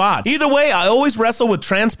spot to spot. Either way, I always wrestle with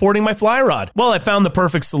transporting my fly rod. Well, I found the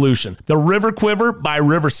perfect solution. The River Quiver by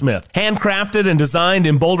Riversmith. Handcrafted and designed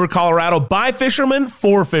in Boulder, Colorado by fishermen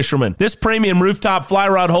for fishermen. This premium rooftop fly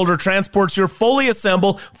rod holder transports your fully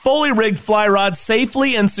assembled, fully rigged fly rod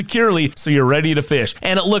safely and securely so you're ready to fish.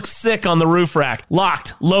 And it looks sick on the roof rack.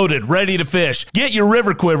 Locked, loaded, ready to fish. Get your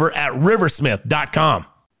River Quiver at Riversmith.com.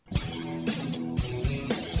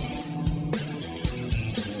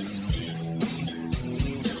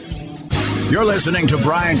 You're listening to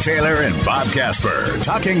Brian Taylor and Bob Casper,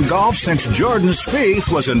 talking golf since Jordan Spieth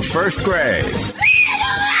was in first grade.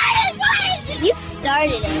 You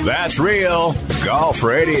started it. That's Real Golf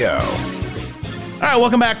Radio. All right,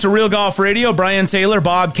 welcome back to Real Golf Radio. Brian Taylor,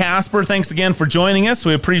 Bob Casper, thanks again for joining us.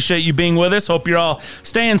 We appreciate you being with us. Hope you're all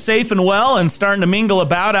staying safe and well and starting to mingle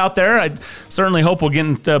about out there. I certainly hope we'll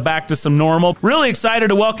get back to some normal. Really excited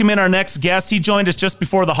to welcome in our next guest. He joined us just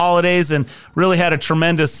before the holidays and really had a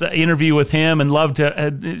tremendous interview with him and loved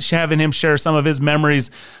having him share some of his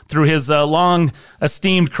memories through his long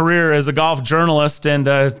esteemed career as a golf journalist. And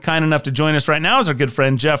kind enough to join us right now is our good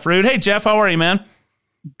friend, Jeff Root. Hey, Jeff, how are you, man?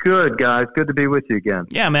 Good, guys. Good to be with you again.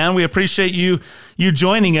 Yeah, man. We appreciate you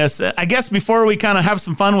joining us. I guess before we kind of have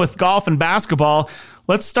some fun with golf and basketball,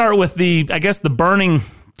 let's start with the burning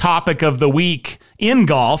topic of the week in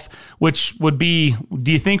golf, which would be,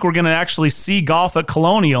 do you think we're going to actually see golf at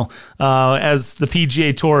Colonial as the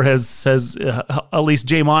PGA Tour has at least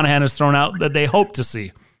Jay Monahan has thrown out that they hope to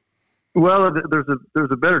see? Well, there's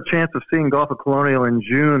a better chance of seeing golf at Colonial in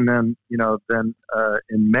June than in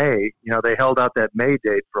May. You know, they held out that May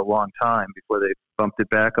date for a long time before they bumped it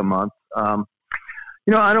back a month. I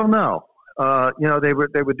don't know. They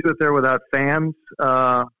would do it there without fans.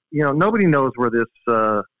 Nobody knows where this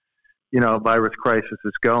virus crisis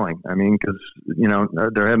is going. I mean, because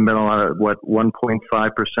there haven't been a lot of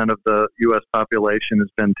 1.5% of the U.S. population has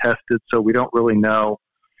been tested, so we don't really know.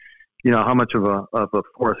 How much of a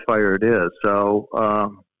forest fire it is. So,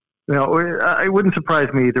 it wouldn't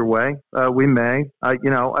surprise me either way. We may. I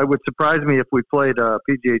would surprise me if we played a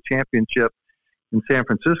PGA Championship in San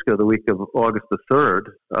Francisco the week of August the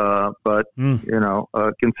 3rd. But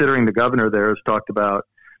considering the governor there has talked about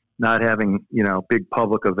not having big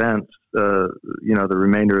public events, the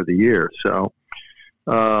remainder of the year. So,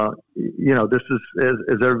 This is,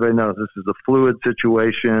 as everybody knows, this is a fluid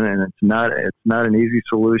situation, and it's not an easy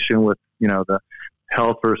solution with, the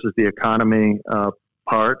health versus the economy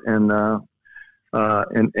part, and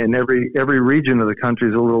every region of the country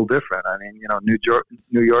is a little different. I mean, New York,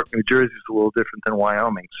 New Jersey is a little different than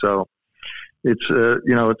Wyoming, so it's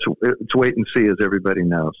it's wait and see, as everybody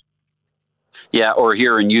knows. Yeah, or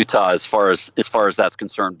here in Utah, as far as that's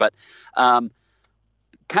concerned, but kind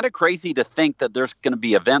of crazy to think that there's going to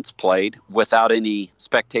be events played without any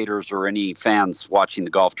spectators or any fans watching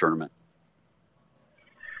the golf tournament.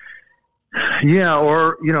 Yeah,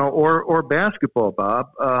 or basketball,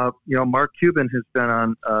 Bob. Mark Cuban has been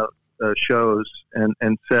on shows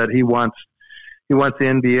and said he wants the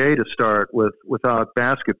NBA to start without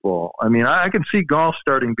basketball. I mean, I can see golf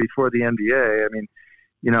starting before the NBA. I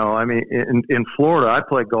mean, in Florida, I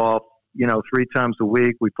play golf, 3 times a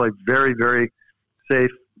week. We play very, very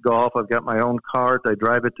safe golf. I've got my own cart. I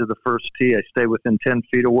drive it to the first tee. I stay within 10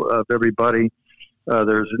 feet of everybody.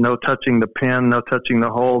 There's no touching the pin, no touching the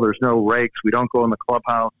hole. There's no rakes. We don't go in the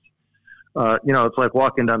clubhouse. It's like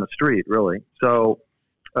walking down the street, really. So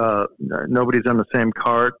nobody's on the same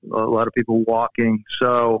cart. A lot of people walking.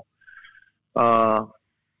 So, yeah,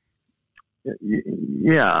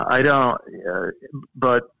 I don't.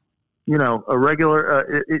 But a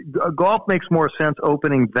regular golf makes more sense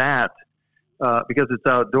opening that because it's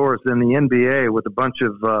outdoors than the NBA with a bunch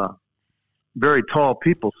of very tall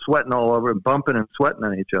people sweating all over and bumping and sweating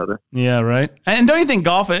on each other. Yeah, right. And don't you think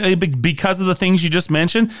golf, because of the things you just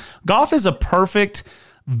mentioned, golf is a perfect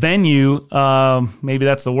venue, maybe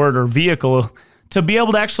that's the word, or vehicle, to be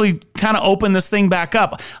able to actually kind of open this thing back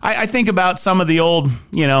up. I think about some of the old,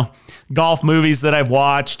 golf movies that I've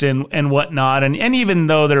watched and whatnot. And even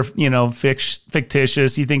though they're,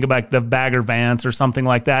 fictitious, you think about the Bagger Vance or something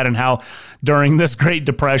like that, and how during this Great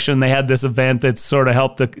Depression, they had this event that sort of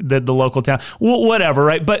helped the local town, whatever.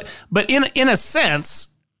 Right. But in a sense,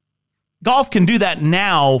 golf can do that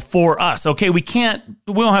now for us. Okay. We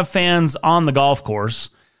don't have fans on the golf course,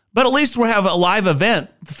 but at least we have a live event,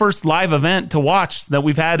 the first live event to watch that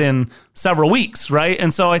we've had in several weeks, right?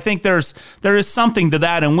 And so I think there is something to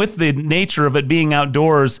that. And with the nature of it being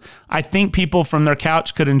outdoors, I think people from their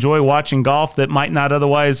couch could enjoy watching golf that might not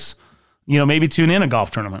otherwise, maybe tune in a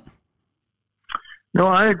golf tournament. No,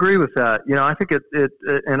 I agree with that. I think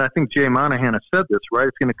and I think Jay Monahan has said this, right?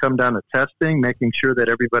 It's going to come down to testing, making sure that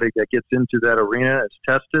everybody that gets into that arena is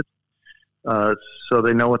tested, so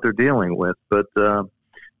they know what they're dealing with. But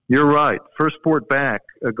you're right. First sport back,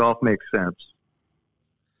 golf makes sense.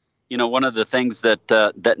 One of the things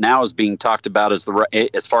that now is being talked about is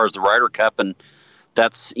as far as the Ryder Cup, and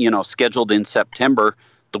that's scheduled in September,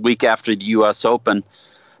 the week after the U.S. Open.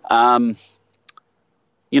 Could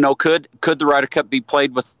the Ryder Cup be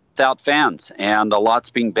played without fans? And a lot's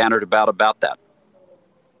being bantered about that.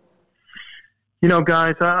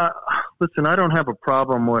 Guys, listen, I don't have a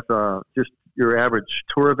problem with just your average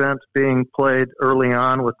tour events being played early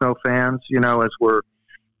on with no fans, as we're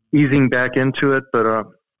easing back into it. But a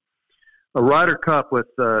Ryder Cup with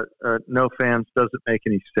no fans doesn't make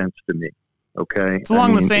any sense to me. Okay. It's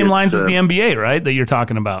along the same lines as the NBA, right? That you're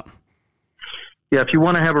talking about. Yeah. If you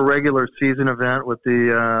want to have a regular season event with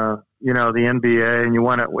the NBA, and you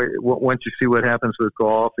want to, once you see what happens with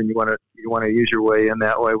golf, and you want to use your way in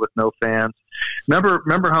that way with no fans.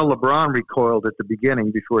 Remember how LeBron recoiled at the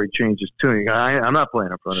beginning before he changed his tune. I'm not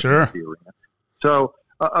playing in front of the arena. So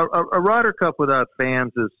a Ryder Cup without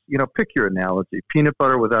fans is, pick your analogy: peanut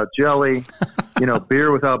butter without jelly,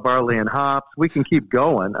 beer without barley and hops. We can keep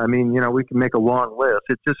going. I mean, we can make a long list.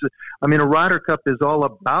 It's just, a Ryder Cup is all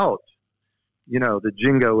about, the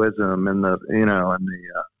jingoism and the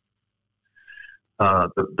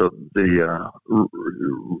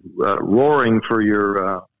roaring for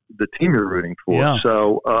the team you're rooting for. Yeah.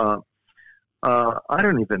 So I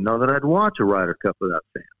don't even know that I'd watch a Ryder Cup without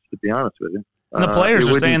fans, to be honest with you. And the players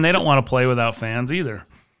are saying they don't want to play without fans either.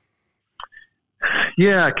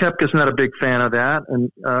 Yeah, Koepka's not a big fan of that, and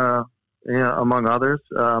among others.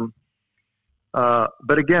 But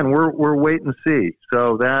again, we're wait and see.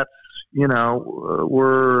 So that's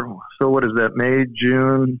what is that? May,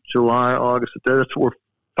 June, July, August. We're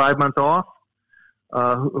 5 months off.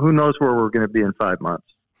 Who knows where we're going to be in 5 months?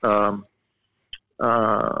 Who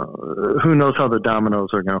knows how the dominoes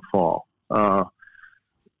are going to fall?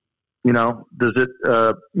 Does it?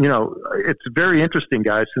 It's very interesting,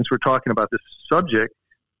 guys. Since we're talking about this subject,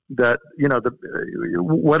 that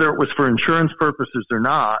whether it was for insurance purposes or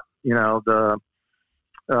not, the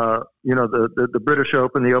British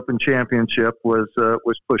Open, the Open Championship was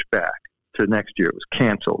pushed back to next year. It was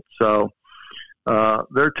canceled. So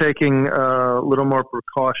they're taking a little more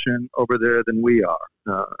precaution over there than we are.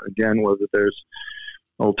 Again, whether there's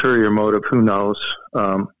ulterior motive, who knows?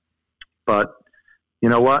 But you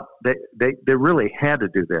know what? They really had to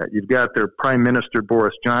do that. You've got their Prime Minister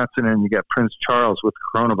Boris Johnson, and you got Prince Charles with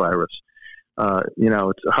coronavirus.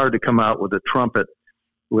 It's hard to come out with a trumpet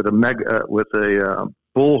with a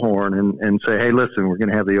bullhorn and say, "Hey, listen, we're going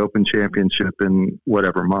to have the Open Championship in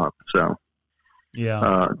whatever month." So,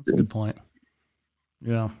 yeah, that's a good point.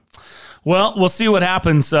 Yeah. Well, we'll see what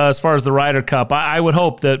happens as far as the Ryder Cup. I would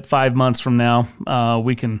hope that 5 months from now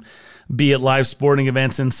we can be at live sporting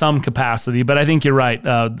events in some capacity. But I think you're right.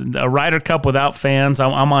 A Ryder Cup without fans,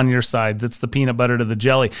 I'm on your side. That's the peanut butter to the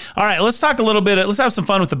jelly. All right, let's talk a little bit. Let's have some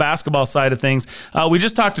fun with the basketball side of things. We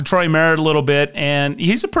just talked to Troy Merritt a little bit, and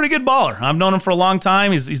he's a pretty good baller. I've known him for a long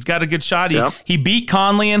time. He's got a good shot. He beat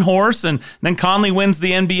Conley in horse, and then Conley wins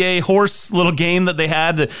the NBA horse little game that they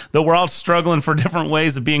had that we're all struggling for different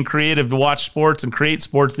ways of being creative to watch sports and create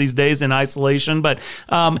sports these days in isolation. But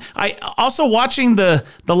I also watching the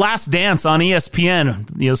Last Dance on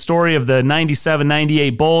ESPN, story of the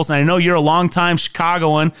 97-98 Bulls. And I know you're a longtime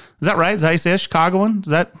Chicagoan. Is that right? Is that how you say it? Chicagoan? Is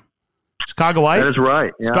that Chicagoite? That is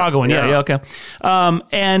right. Yeah. Chicagoan. Yeah. Okay.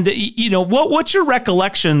 And what's your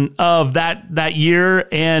recollection of that year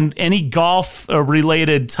and any golf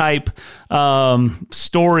related type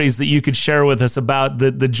stories that you could share with us about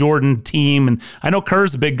the Jordan team? And I know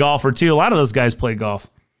Kerr's a big golfer too. A lot of those guys play golf.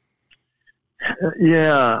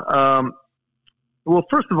 Yeah. Well,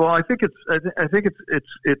 first of all, I think it's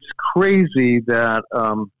crazy that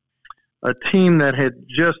a team that had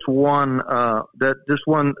just won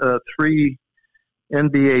 3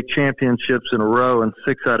 NBA championships in a row and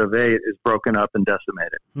 6 out of 8 is broken up and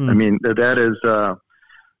decimated. I mean, that is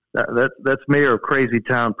that's mayor of crazy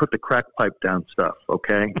town. Put the crack pipe down stuff.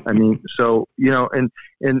 Okay, I mean, so and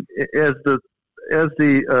as the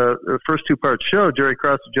first 2 parts show, Jerry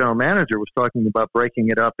Krause, the general manager, was talking about breaking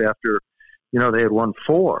it up after. They had won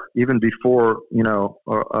 4, even before,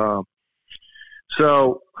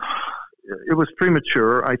 so it was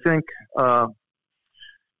premature. I think, I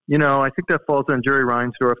think that falls on Jerry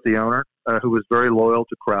Reinsdorf, the owner, who was very loyal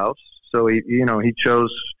to Krause. So he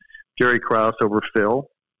chose Jerry Krause over Phil,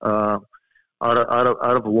 out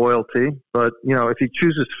of loyalty. But, if he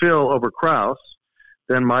chooses Phil over Krause,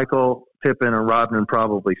 then Michael, Pippen, and Rodman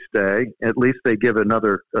probably stay. At least they give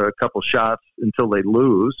another couple shots until they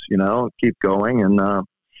lose, keep going. And,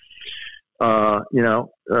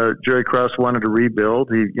 Jerry Krause wanted to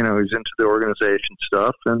rebuild. He's into the organization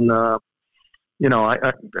stuff. And,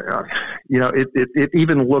 it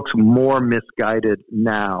even looks more misguided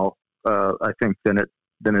now, I think, than it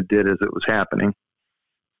did as it was happening.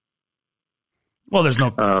 Well, there's no,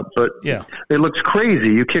 but yeah, it looks crazy.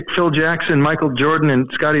 You kick Phil Jackson, Michael Jordan,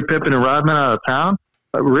 and Scottie Pippen and Rodman out of town.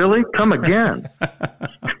 Really? Come again?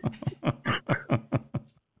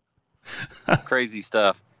 Crazy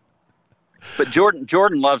stuff. But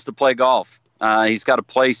Jordan loves to play golf. He's got a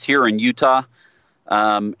place here in Utah,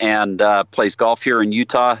 and plays golf here in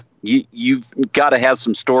Utah. You've got to have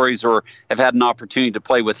some stories, or have had an opportunity to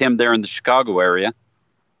play with him there in the Chicago area.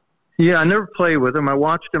 Yeah, I never played with him. I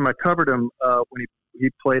watched him. I covered him when he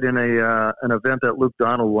played in an event that Luke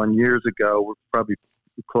Donald won years ago, probably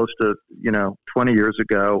close to 20 years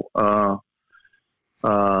ago,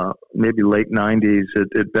 maybe late 90s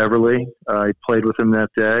at Beverly. I played with him that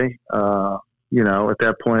day. At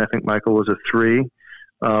that point, I think Michael was a 3.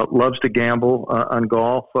 Loves to gamble on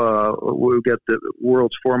golf. We've got the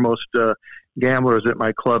world's foremost gamblers at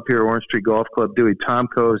my club here, Orange Tree Golf Club. Dewey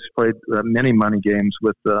Tomko has played many money games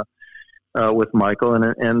with Michael,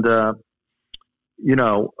 and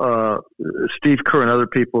Steve Kerr and other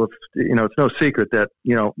people. It's no secret that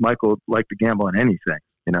Michael liked to gamble on anything.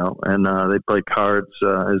 And they played cards.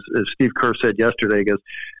 As Steve Kerr said yesterday, he goes,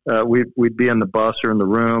 we'd be in the bus or in the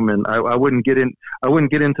room, and I wouldn't get in. I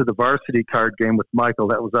wouldn't get into the varsity card game with Michael.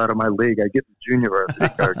 That was out of my league. I get the junior varsity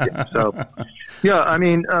card game. So, yeah, I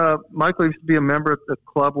mean, Michael used to be a member of the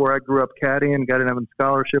club where I grew up, Caddie, and got an Evans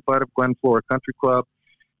scholarship out of Glen Flora Country Club.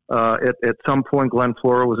 At some point, Glen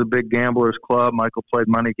Flora was a big gamblers club. Michael played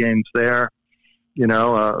money games there.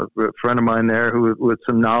 A friend of mine there who, with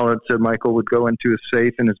some knowledge, said Michael would go into his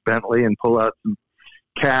safe in his Bentley and pull out some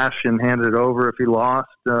cash and hand it over if he lost.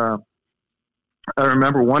 I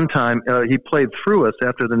remember one time he played through us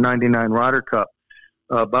after the '99 Ryder Cup.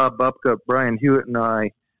 Bob Bupka, Brian Hewitt, and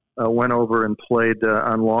I went over and played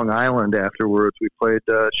on Long Island afterwards. We played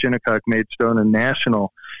Shinnecock, Maidstone, and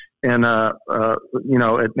National. And, at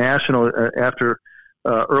National, after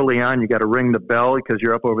early on, you got to ring the bell because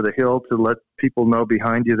you're up over the hill to let people know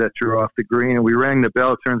behind you that you're off the green. And we rang the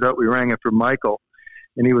bell. It turns out we rang it for Michael,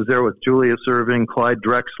 and he was there with Julius Erving, Clyde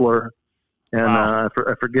Drexler, and I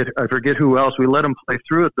forget who else. We let him play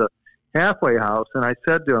through at the halfway house, and I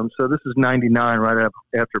said to him, so this is 99 right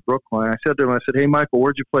after Brookline. I said to him, hey, Michael,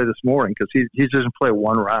 where'd you play this morning? Because he doesn't play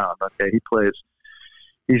one round. Okay, he plays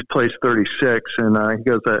 36, and he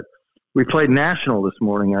goes, we played National this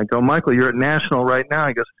morning. I go, Michael, you're at National right now.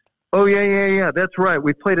 He goes, oh yeah, that's right.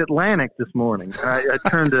 We played Atlantic this morning. I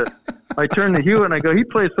turned to Hugh and I go, he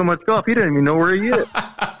plays so much golf, he didn't even know where he is.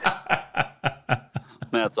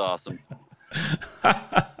 That's awesome.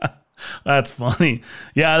 That's funny.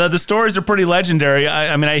 Yeah, the stories are pretty legendary.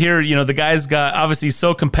 I mean, I hear, the guy's got obviously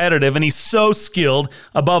so competitive and he's so skilled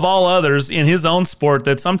above all others in his own sport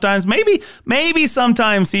that sometimes, maybe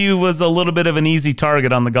sometimes he was a little bit of an easy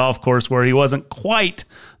target on the golf course where he wasn't quite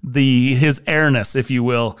his airness, if you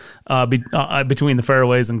will, between the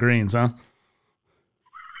fairways and greens, huh?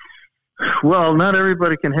 Well, not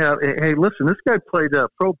everybody can have. Hey, listen, this guy played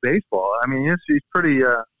pro baseball. I mean, he's pretty.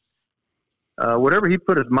 Whatever he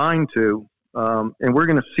put his mind to, and we're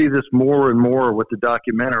going to see this more and more with the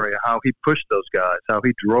documentary, how he pushed those guys, how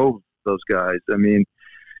he drove those guys. I mean,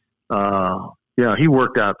 he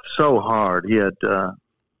worked out so hard. He had,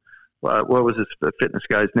 what was his fitness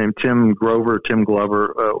guy's name? Tim Glover,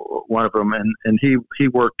 one of them. And he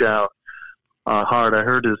worked out hard. I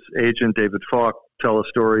heard his agent, David Falk, tell a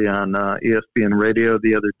story on ESPN radio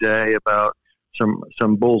the other day about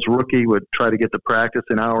some Bulls rookie would try to get to practice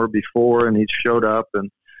an hour before, and he showed up, and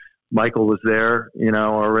Michael was there,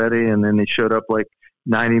 already, and then he showed up like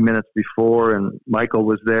 90 minutes before, and Michael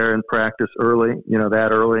was there in practice early, that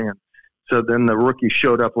early, and so then the rookie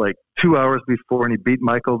showed up like 2 hours before, and he beat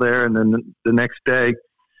Michael there, and then the next day,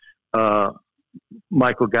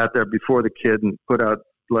 Michael got there before the kid and put out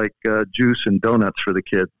like juice and donuts for the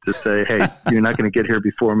kid to say, hey, you're not going to get here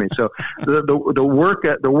before me. So the work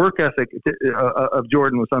ethic of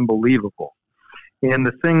Jordan was unbelievable. And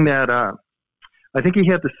the thing that I think he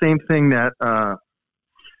had the same thing that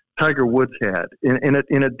Tiger Woods had in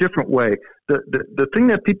a different way. The thing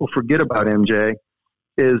that people forget about MJ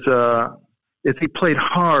is he played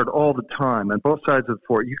hard all the time on both sides of the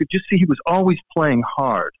court. You could just see he was always playing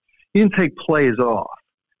hard. He didn't take plays off.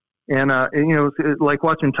 And it's like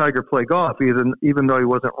watching Tiger play golf, even though he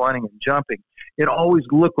wasn't running and jumping, it always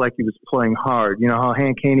looked like he was playing hard. You know how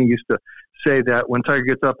Hank Haney used to say that when Tiger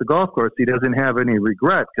gets off the golf course, he doesn't have any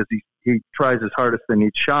regret because he tries his hardest in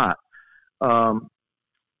each shot. And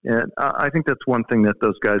I think that's one thing that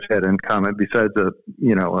those guys had in common besides a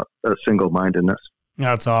single-mindedness.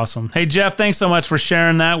 That's awesome. Hey, Jeff, thanks so much for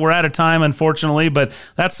sharing that. We're out of time, unfortunately, but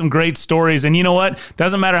that's some great stories. And you know what?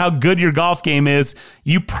 Doesn't matter how good your golf game is,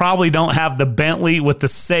 you probably don't have the Bentley with the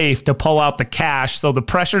safe to pull out the cash, so the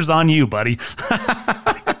pressure's on you, buddy.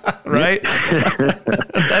 Right?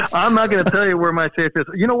 I'm not going to tell you where my safe is.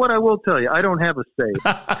 You know what I will tell you? I don't have a safe.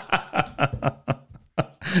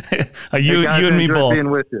 You and me both. Being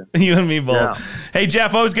with you. You and me both. Yeah. Hey,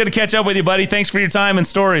 Jeff, always good to catch up with you, buddy. Thanks for your time and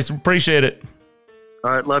stories. Appreciate it. All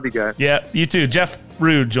right, love you guys. Yeah, you too. Jeff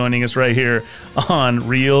Rude joining us right here on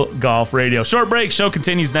Real Golf Radio. Short break. Show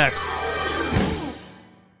continues next.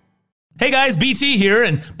 Hey guys, BT here,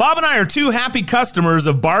 and Bob and I are two happy customers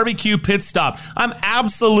of Barbecue Pit Stop. I'm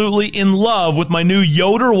absolutely in love with my new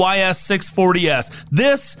Yoder YS640S.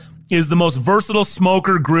 This is the most versatile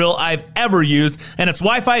smoker grill I've ever used, and its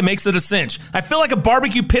Wi-Fi makes it a cinch. I feel like a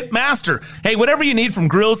barbecue pit master. Hey, whatever you need from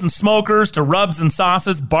grills and smokers to rubs and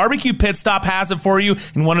sauces, Barbecue Pit Stop has it for you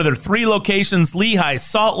in one of their 3 locations, Lehigh,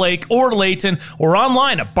 Salt Lake, or Layton, or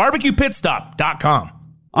online at barbecuepitstop.com.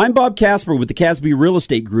 I'm Bob Casper with the Casby Real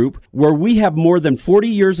Estate Group, where we have more than 40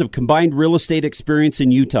 years of combined real estate experience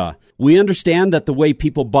in Utah. We understand that the way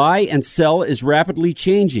people buy and sell is rapidly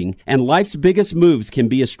changing, and life's biggest moves can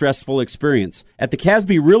be a stressful experience. At the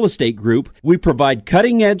Casby Real Estate Group, we provide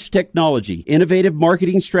cutting-edge technology, innovative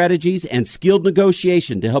marketing strategies, and skilled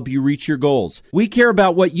negotiation to help you reach your goals. We care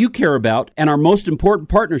about what you care about, and our most important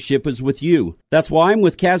partnership is with you. That's why I'm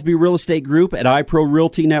with Casby Real Estate Group at iPro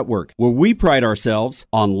Realty Network, where we pride ourselves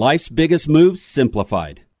on life's biggest moves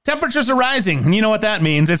simplified. Temperatures are rising, and you know what that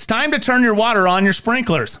means. It's time to turn your water on your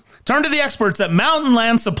sprinklers. Turn to the experts at Mountain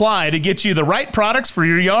Land Supply to get you the right products for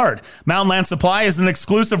your yard. Mountain Land Supply is an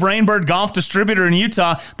exclusive Rainbird golf distributor in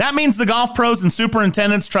Utah. That means the golf pros and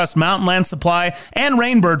superintendents trust Mountain Land Supply and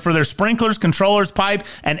Rainbird for their sprinklers, controllers, pipe,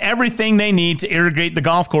 and everything they need to irrigate the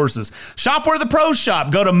golf courses. Shop where the pros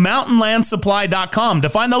shop. Go to mountainlandsupply.com to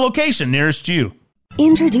find the location nearest you.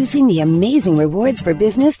 Introducing the Amazing Rewards for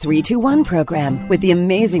Business 321 program. With the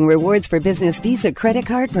Amazing Rewards for Business Visa credit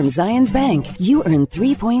card from Zions Bank, you earn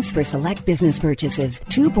 3 points for select business purchases,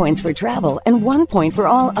 2 points for travel, and 1 point for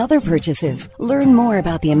all other purchases. Learn more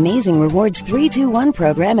about the Amazing Rewards 321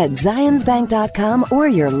 program at zionsbank.com or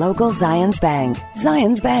your local Zions Bank.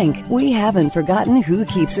 Zions Bank, we haven't forgotten who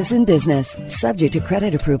keeps us in business. Subject to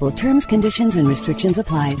credit approval, terms, conditions, and restrictions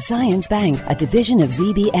apply. Zions Bank, a division of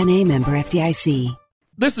ZBNA member FDIC.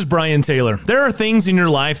 This is Brian Taylor. There are things in your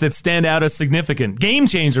life that stand out as significant, game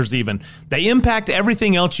changers even. They impact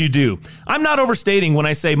everything else you do. I'm not overstating when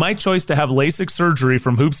I say my choice to have LASIK surgery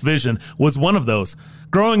from Hoops Vision was one of those.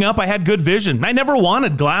 Growing up, I had good vision. I never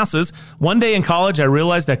wanted glasses. One day in college, I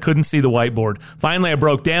realized I couldn't see the whiteboard. Finally, I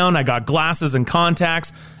broke down. I got glasses and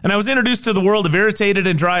contacts, and I was introduced to the world of irritated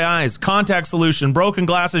and dry eyes, contact solution, broken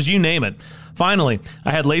glasses, you name it. Finally,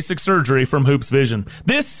 I had LASIK surgery from Hoops Vision.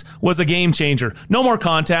 This was a game changer. No more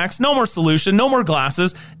contacts, no more solution, no more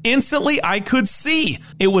glasses. Instantly, I could see.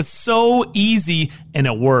 It was so easy, and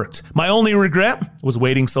it worked. My only regret was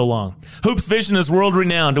waiting so long. Hoops Vision is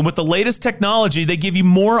world-renowned, and with the latest technology, they give you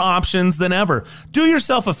more options than ever. Do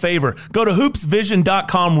yourself a favor. Go to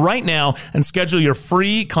hoopsvision.com right now and schedule your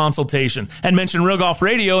free consultation. And mention Real Golf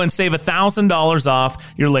Radio and save $1,000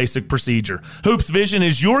 off your LASIK procedure. Hoops Vision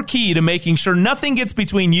is your key to making sure nothing gets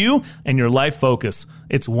between you and your life focus.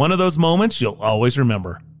 It's one of those moments you'll always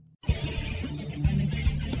remember.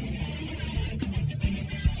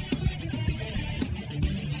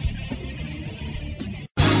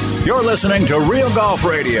 You're listening to Real Golf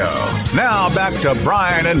Radio. Now back to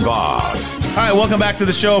Brian and Bob. All right, welcome back to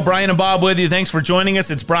the show. Brian and Bob with you. Thanks for joining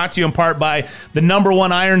us. It's brought to you in part by the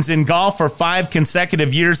 #1 irons in golf for 5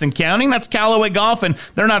 consecutive years and counting. That's Callaway Golf, and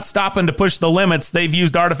they're not stopping to push the limits. They've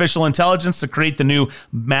used artificial intelligence to create the new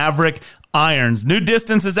Maverick irons. New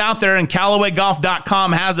distances out there, and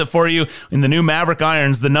CallawayGolf.com has it for you in the new Maverick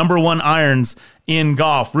irons, the #1 irons in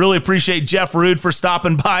golf. Really appreciate Jeff Rude for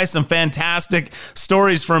stopping by. Some fantastic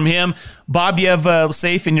stories from him. Bob, you have a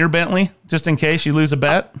safe in your Bentley, just in case you lose a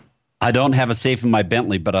bet? I don't have a safe in my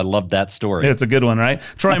Bentley, but I love that story. It's a good one, right?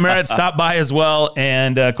 Troy Merritt stopped by as well,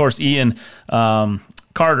 and of course Ian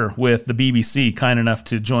Carter with the BBC, kind enough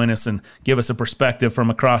to join us and give us a perspective from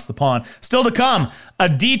across the pond. Still to come, a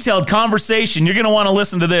detailed conversation. You're going to want to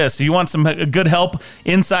listen to this. If you want some good help,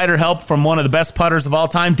 insider help from one of the best putters of all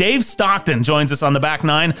time, Dave Stockton joins us on the back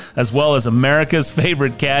nine, as well as America's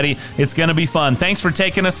favorite caddy. It's going to be fun. Thanks for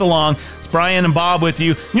taking us along. It's Brian and Bob with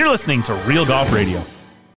you, and you're listening to Real Golf Radio.